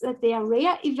common is that they are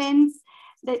rare events,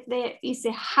 that there is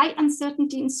a high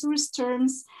uncertainty in source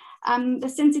terms. The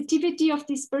sensitivity of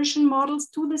dispersion models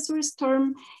to the source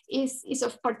term is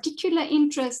of particular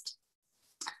interest.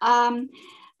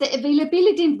 The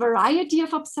availability and variety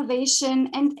of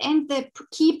observation and the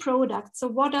key products. So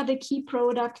what are the key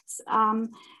products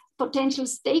potential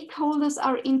stakeholders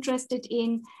are interested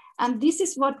in? And this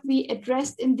is what we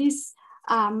addressed in this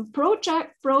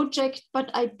project,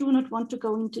 but I do not want to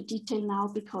go into detail now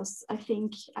because I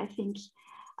think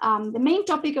the main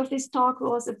topic of this talk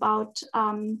was about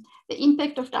the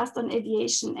impact of dust on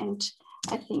aviation, and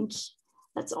I think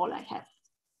that's all I have.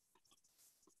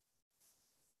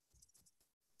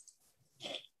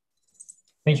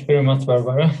 Thank you very much,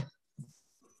 Barbara.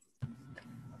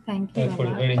 Thank you for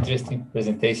a very interesting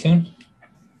presentation.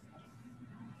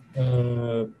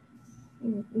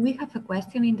 We have a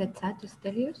question in the chat,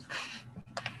 Stelios.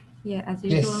 Yeah, as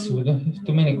usual. Yes, we don't have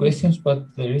too many questions,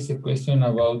 but there is a question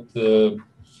about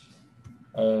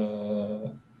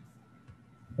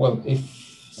well, if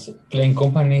plane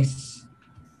companies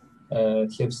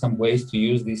have some ways to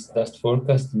use this dust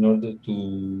forecast in order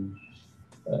to,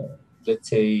 let's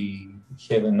say,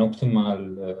 have an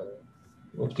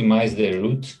optimize their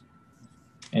route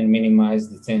and minimize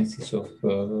the chances of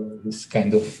this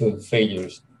kind of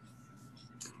failures.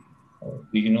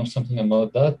 Do you know something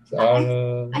about that?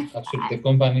 Are actually the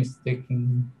companies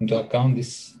taking into account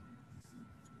this?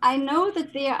 I know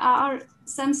that there are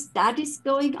some studies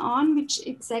going on which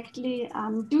exactly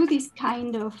do this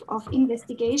kind of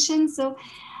investigation. So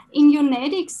in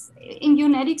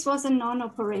UNEDIX was a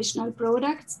non-operational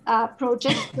project,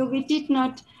 so we did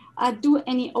not do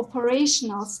any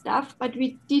operational stuff, but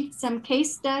we did some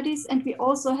case studies, and we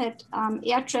also had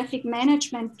air traffic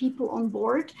management people on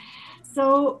board.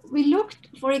 So we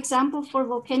looked, for example, for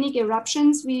volcanic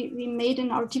eruptions. We made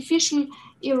an artificial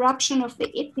eruption of the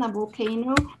Etna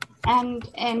volcano,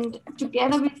 and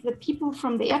together with the people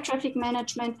from the air traffic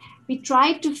management, we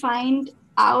tried to find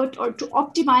out or to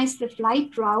optimize the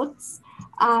flight routes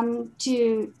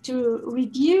to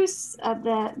reduce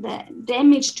the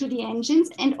damage to the engines,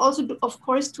 and also, of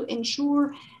course, to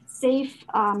ensure safe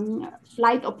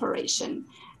flight operation.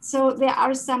 So there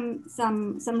are some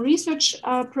research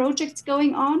projects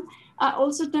going on. I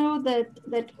also know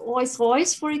that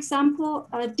Rolls-Royce, for example,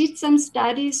 did some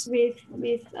studies with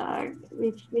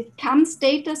CAMS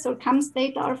data. So CAMS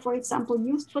data are, for example,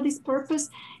 used for this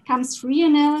purpose. CAMS3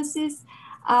 analysis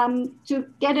to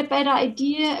get a better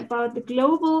idea about the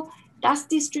global dust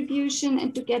distribution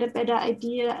and to get a better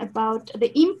idea about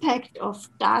the impact of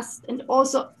dust and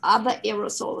also other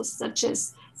aerosols, such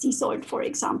as sea salt, for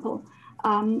example,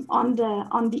 on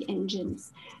the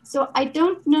engines. So I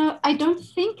don't know, I don't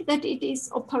think that it is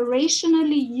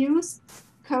operationally used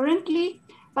currently,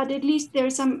 but at least there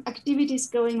are some activities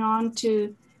going on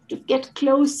to get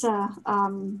closer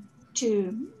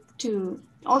to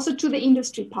also to the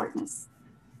industry partners.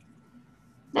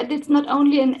 That it's not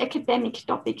only an academic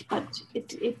topic, but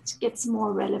it gets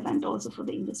more relevant also for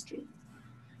the industry.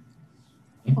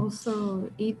 Also,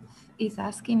 it is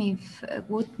asking if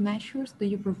what measures do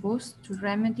you propose to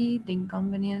remedy the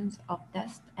inconvenience of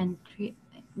dust and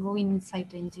going inside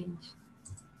the engines?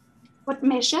 What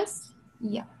measures?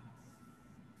 Yeah.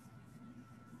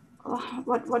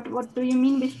 What do you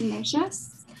mean with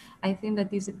measures? I think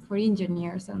that is for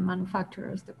engineers and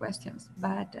manufacturers, the questions,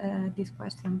 but this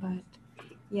question, but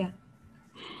yeah.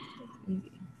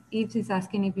 It is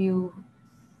asking if you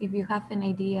have an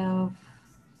idea of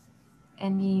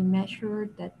any measure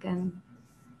that can,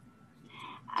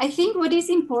 I think what is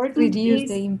important reduce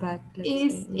the impact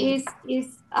is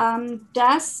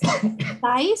dust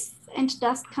size and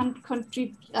dust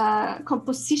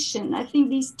composition. I think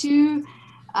these two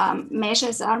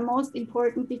measures are most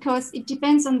important because it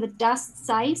depends on the dust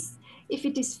size. if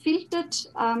it is filtered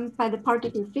by the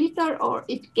particle filter, or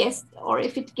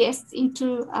if it gets into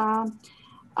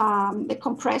the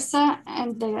compressor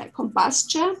and the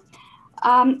combustion.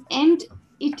 And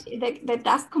the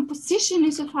dust composition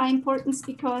is of high importance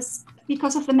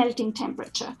because of the melting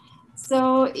temperature.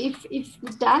 So if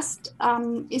the dust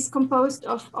is composed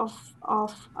of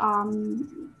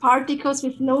particles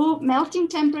with low melting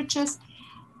temperatures,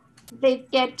 they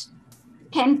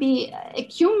can be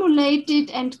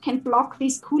accumulated and can block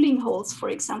these cooling holes, for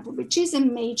example, which is a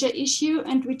major issue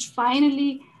and which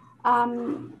finally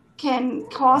can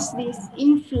cause this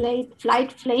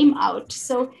flight flame out.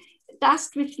 So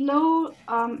dust with low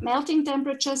melting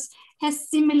temperatures has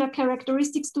similar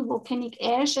characteristics to volcanic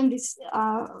ash, and this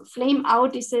flame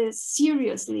out is a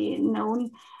seriously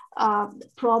known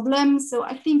problem. So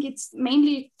I think it's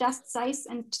mainly dust size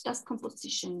and dust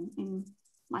composition, in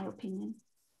my opinion.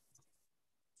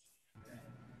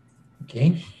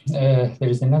 Okay, there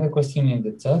is another question in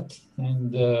the chat,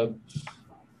 and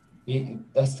it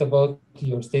asks about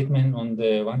your statement on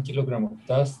the 1 kilogram of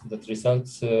dust that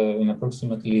results in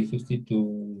approximately 50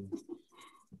 to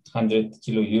 100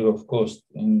 kilo of cost,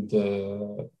 and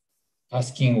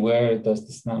asking where does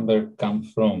this number come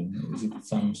from? Is it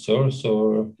some source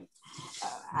or?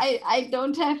 I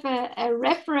don't have a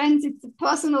reference. It's a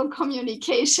personal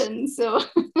communication, so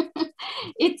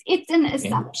it's an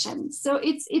assumption. So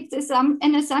it's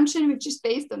an assumption which is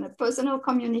based on a personal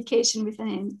communication with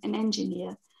an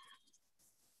engineer.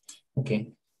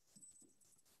 Okay.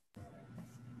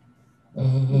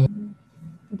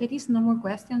 There is no more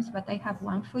questions, but I have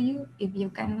one for you. If you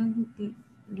can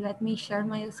let me share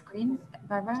my screen,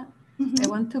 Barbara. I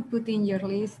want to put in your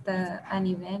list an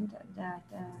event that,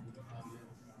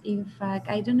 in fact,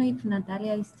 I don't know if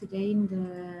Natalia is today in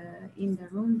the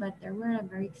room, but there were a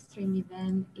very extreme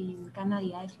event in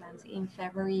Canary Islands in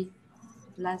February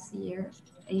last year,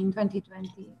 in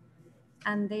 2020.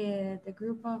 And the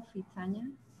group of Itania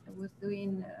was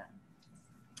doing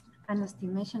an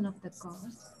estimation of the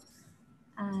cost.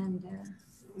 And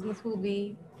this will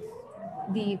be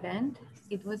the event.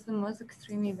 It was the most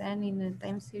extreme event in a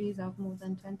time series of more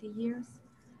than 20 years.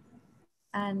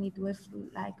 And it was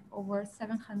like over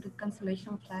 700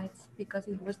 cancellation flights because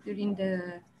it was during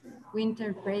the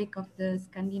winter break of the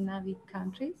Scandinavian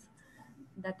countries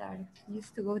that are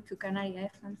used to go to Canary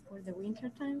Islands for the winter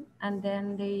time. And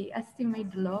then they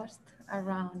estimate the loss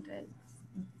around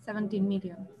 17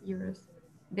 million euros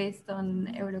based on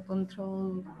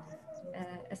Eurocontrol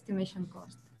estimation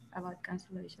cost about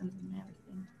cancellations and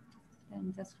everything.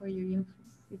 And just for your info,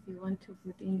 if you want to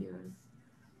put in your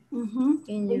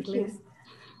list.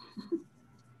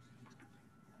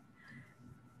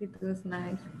 It was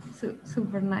nice,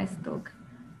 super nice talk.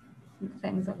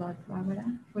 Thanks a lot, Barbara,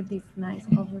 for this nice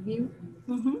overview.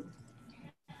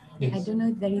 Yes. I don't know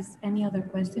if there is any other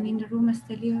question in the room,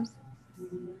 Estelios.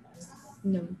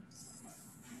 No.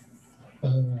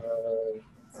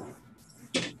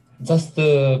 Just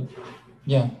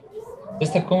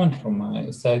a comment from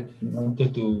my side. In order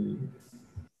to,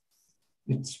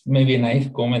 it's maybe a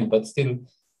naive comment, but still,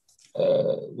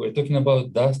 we're talking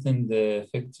about dust and the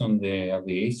effects on the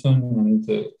aviation, and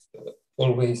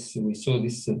always we saw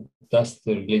these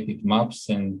dust-related maps,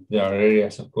 and there are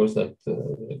areas, of course, that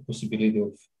the possibility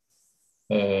of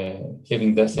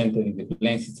having dust entering the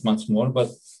planes is much more. But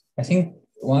I think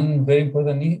one very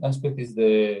important aspect is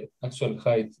the actual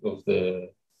height of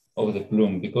the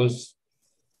plume, because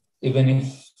even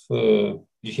if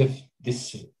you have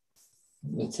this,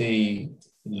 let's say,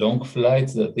 long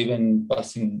flights that even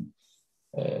passing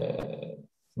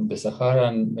from the Sahara,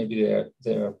 and maybe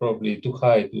they are probably too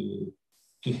high to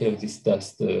have these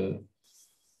dust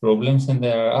problems, and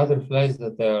there are other flights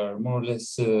that are more or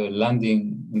less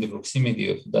landing in the proximity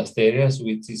of dust areas,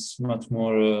 which is much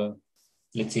more,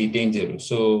 let's say, dangerous.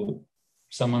 So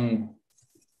someone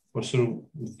for sure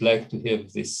would like to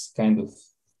have this kind of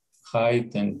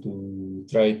height and to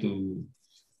try to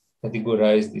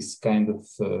categorize this kind of,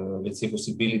 let's say,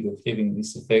 possibility of having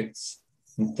these effects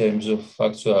in terms of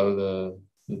actual,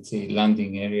 let's say,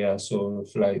 landing areas or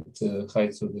flight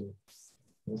heights of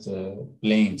the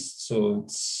planes. So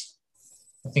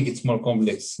I think it's more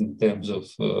complex in terms of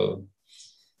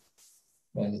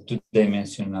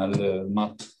two-dimensional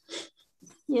map.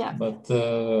 Yeah. But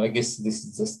I guess this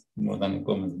is just more than a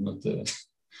comment, not a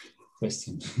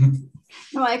question.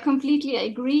 No, I completely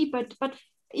agree. But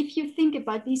if you think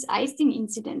about these icing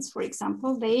incidents, for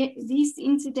example, these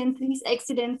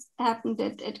accidents happened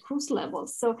at cruise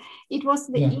levels. So it was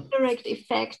the indirect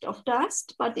effect of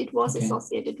dust, but it was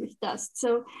associated with dust.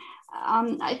 So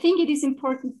I think it is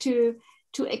important to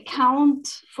to account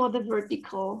for the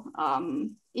vertical.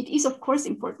 It is of course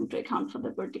important to account for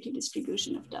the vertical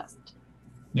distribution of dust.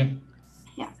 Yeah.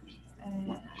 Yeah.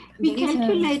 We There is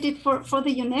calculated for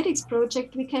the UNETICS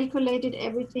project, we calculated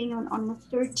everything on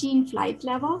 13 flight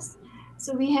levels.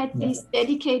 So we had these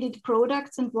dedicated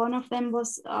products, and one of them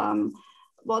was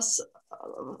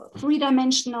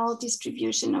three-dimensional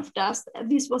distribution of dust.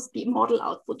 This was the model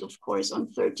output, of course,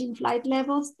 on 13 flight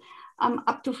levels,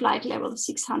 up to flight level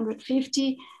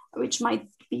 650, which might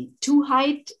be too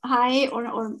high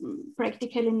or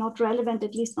practically not relevant,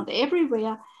 at least not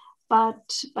everywhere.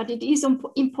 But it is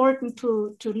important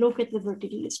to look at the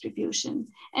vertical distribution,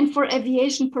 and for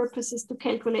aviation purposes to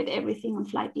calculate everything on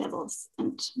flight levels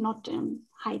and not in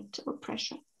height or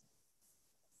pressure.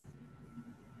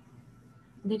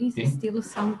 There is still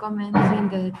some comments in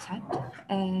the chat.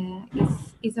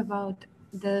 It's about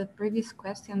the previous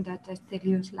question that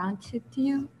Stelios launched to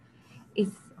you.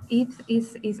 Is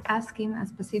asking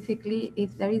specifically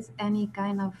if there is any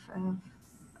kind of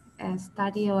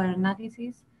study or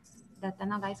analysis that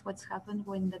analyze what's happened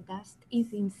when the dust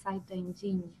is inside the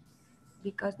engine,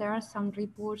 because there are some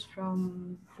reports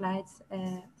from flights,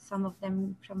 some of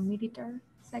them from military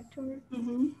sector,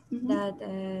 that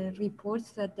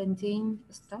reports that the engine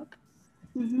stopped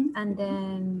and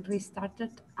then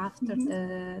restarted after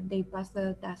they passed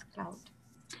the dust cloud.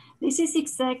 This is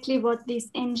exactly what this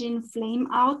engine flame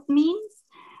out means.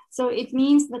 So it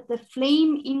means that the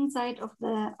flame inside of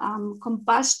the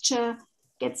combustor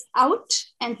gets out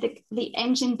and the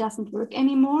engine doesn't work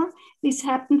anymore. This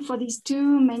happened for these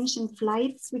two mentioned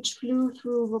flights which flew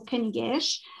through volcanic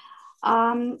ash.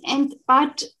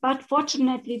 But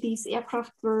fortunately, these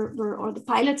aircraft or the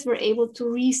pilots were able to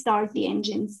restart the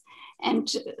engines and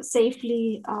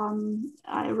safely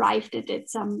arrived at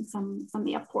some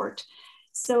airport.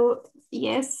 So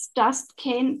yes, dust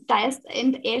and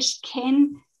ash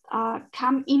can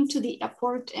come into the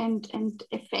airport and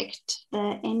affect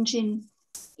the engine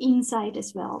inside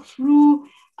as well through,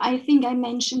 I think I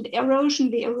mentioned erosion,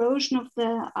 the erosion of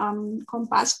the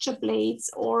combustion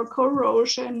blades, or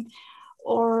corrosion,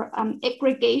 or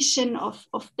aggregation of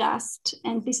dust.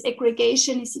 And this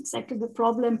aggregation is exactly the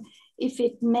problem if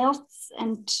it melts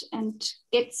and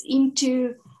gets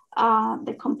into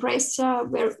the compressor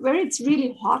where it's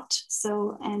really hot.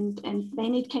 So, and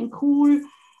then it can cool,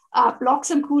 block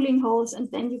some cooling holes, and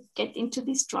then you get into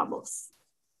these troubles.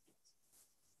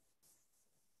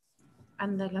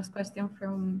 And the last question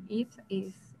from Eve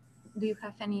is, do you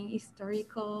have any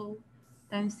historical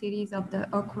time series of the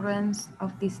occurrence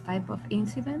of this type of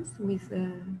incidents with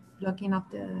blocking of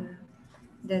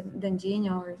the engine,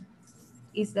 or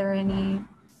is there any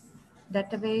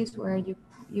database where you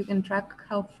can track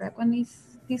how frequent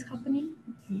is this happening?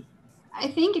 I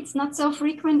think it's not so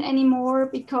frequent anymore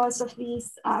because of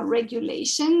these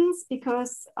regulations,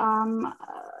 because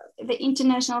the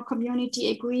international community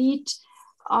agreed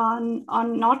on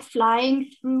not flying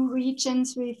through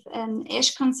regions with an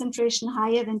ash concentration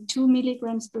higher than 2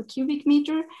 milligrams per cubic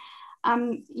meter.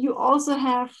 You also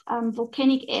have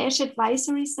volcanic ash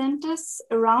advisory centers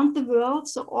around the world.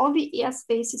 So all the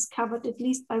airspace is covered at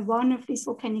least by one of these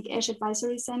volcanic ash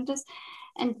advisory centers.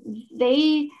 And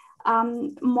they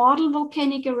model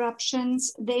volcanic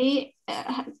eruptions. They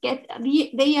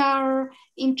are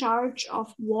in charge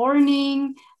of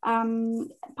warning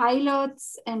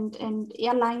pilots and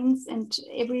airlines and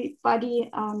everybody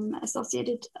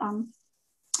associated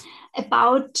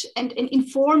about and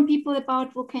inform people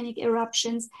about volcanic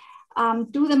eruptions,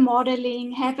 do the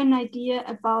modeling, have an idea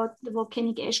about the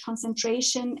volcanic ash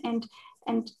concentration, and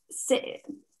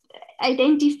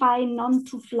identify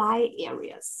non-to-fly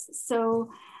areas.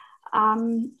 So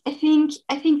I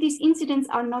think these incidents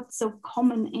are not so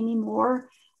common anymore.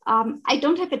 I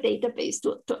don't have a database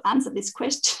to answer this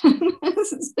question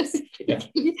specifically. Yeah.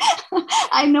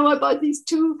 I know about these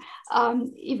two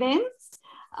events.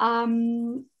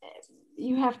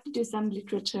 You have to do some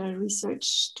literature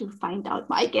research to find out.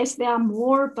 I guess there are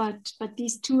more, but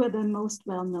these two are the most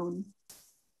well-known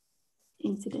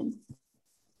incidents.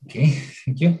 Okay,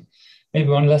 thank you. Maybe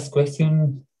one last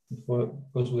question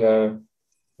because we are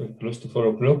close to 4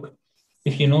 o'clock.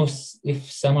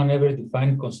 If someone ever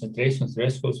defined concentration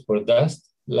thresholds for dust,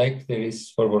 like there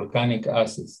is for volcanic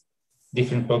acids,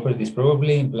 different properties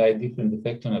probably imply different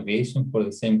effect on aviation for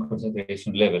the same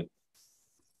concentration level.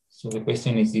 So the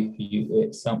question is if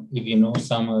you know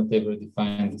someone that ever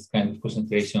defined this kind of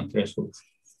concentration thresholds.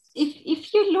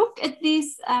 If you look at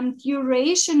this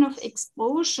duration of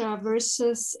exposure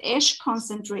versus ash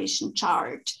concentration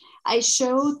chart I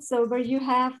showed, so where you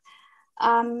have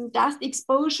dust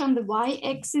exposure on the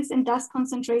y-axis and dust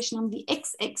concentration on the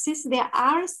x-axis, there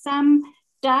are some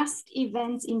dust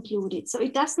events included. So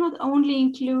it does not only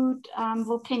include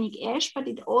volcanic ash, but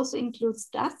it also includes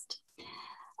dust.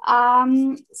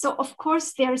 So of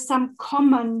course, there are some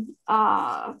common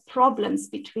problems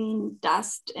between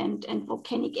dust and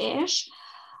volcanic ash.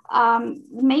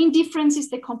 The main difference is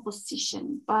the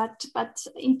composition, but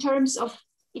in terms of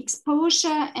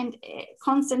exposure and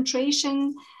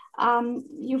concentration,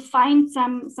 you find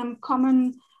some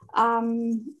common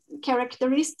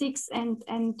characteristics,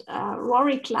 and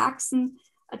Rory Clarkson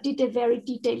did a very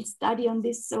detailed study on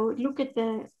this. So look at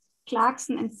the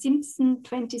Clarkson and Simpson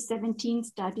 2017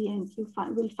 study, and you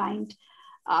will find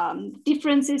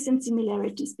differences and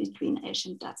similarities between ash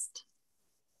and dust.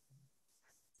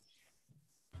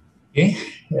 Okay,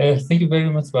 thank you very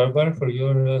much, Barbara, for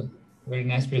your very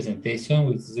nice presentation,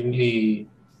 which is really,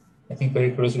 I think,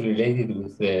 very closely related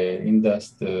with the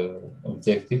inDust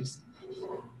objectives.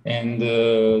 And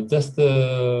just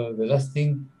the last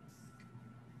thing,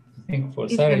 I think, for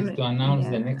Sarah is to announce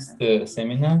the next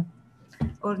seminar.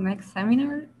 Our next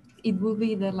seminar, it will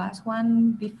be the last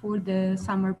one before the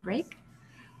summer break.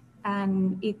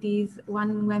 And it is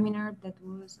one webinar that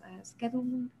was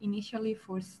scheduled initially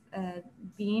for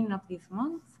beginning of this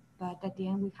month, but at the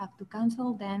end we have to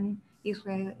cancel. Then is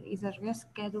a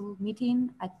rescheduled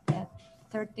meeting at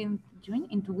 13th June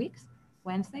in 2 weeks,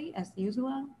 Wednesday as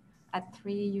usual at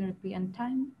 3 European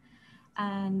time.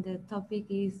 And the topic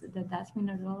is the dust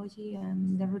mineralogy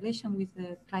and the relation with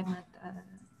the climate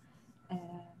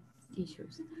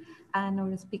issues. And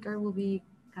our speaker will be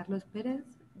Carlos Perez,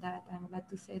 that I'm glad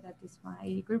to say that is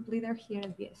my group leader here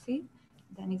at BSc.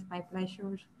 Then it's my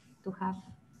pleasure to have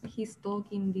his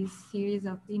talk in this series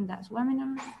of inDust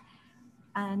webinars.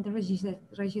 And the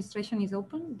registration is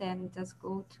open. Then just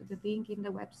go to the link in the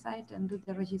website and do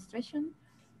the registration.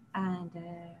 And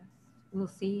we'll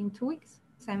see you in 2 weeks,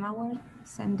 same hour,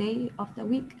 same day of the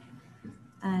week.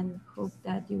 And hope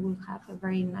that you will have a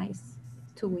very nice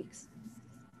 2 weeks.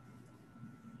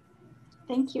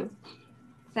 Thank you.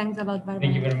 Thanks a lot, Barbara.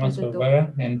 Thank you very much,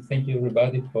 Barbara, and thank you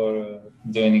everybody for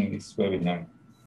joining this webinar.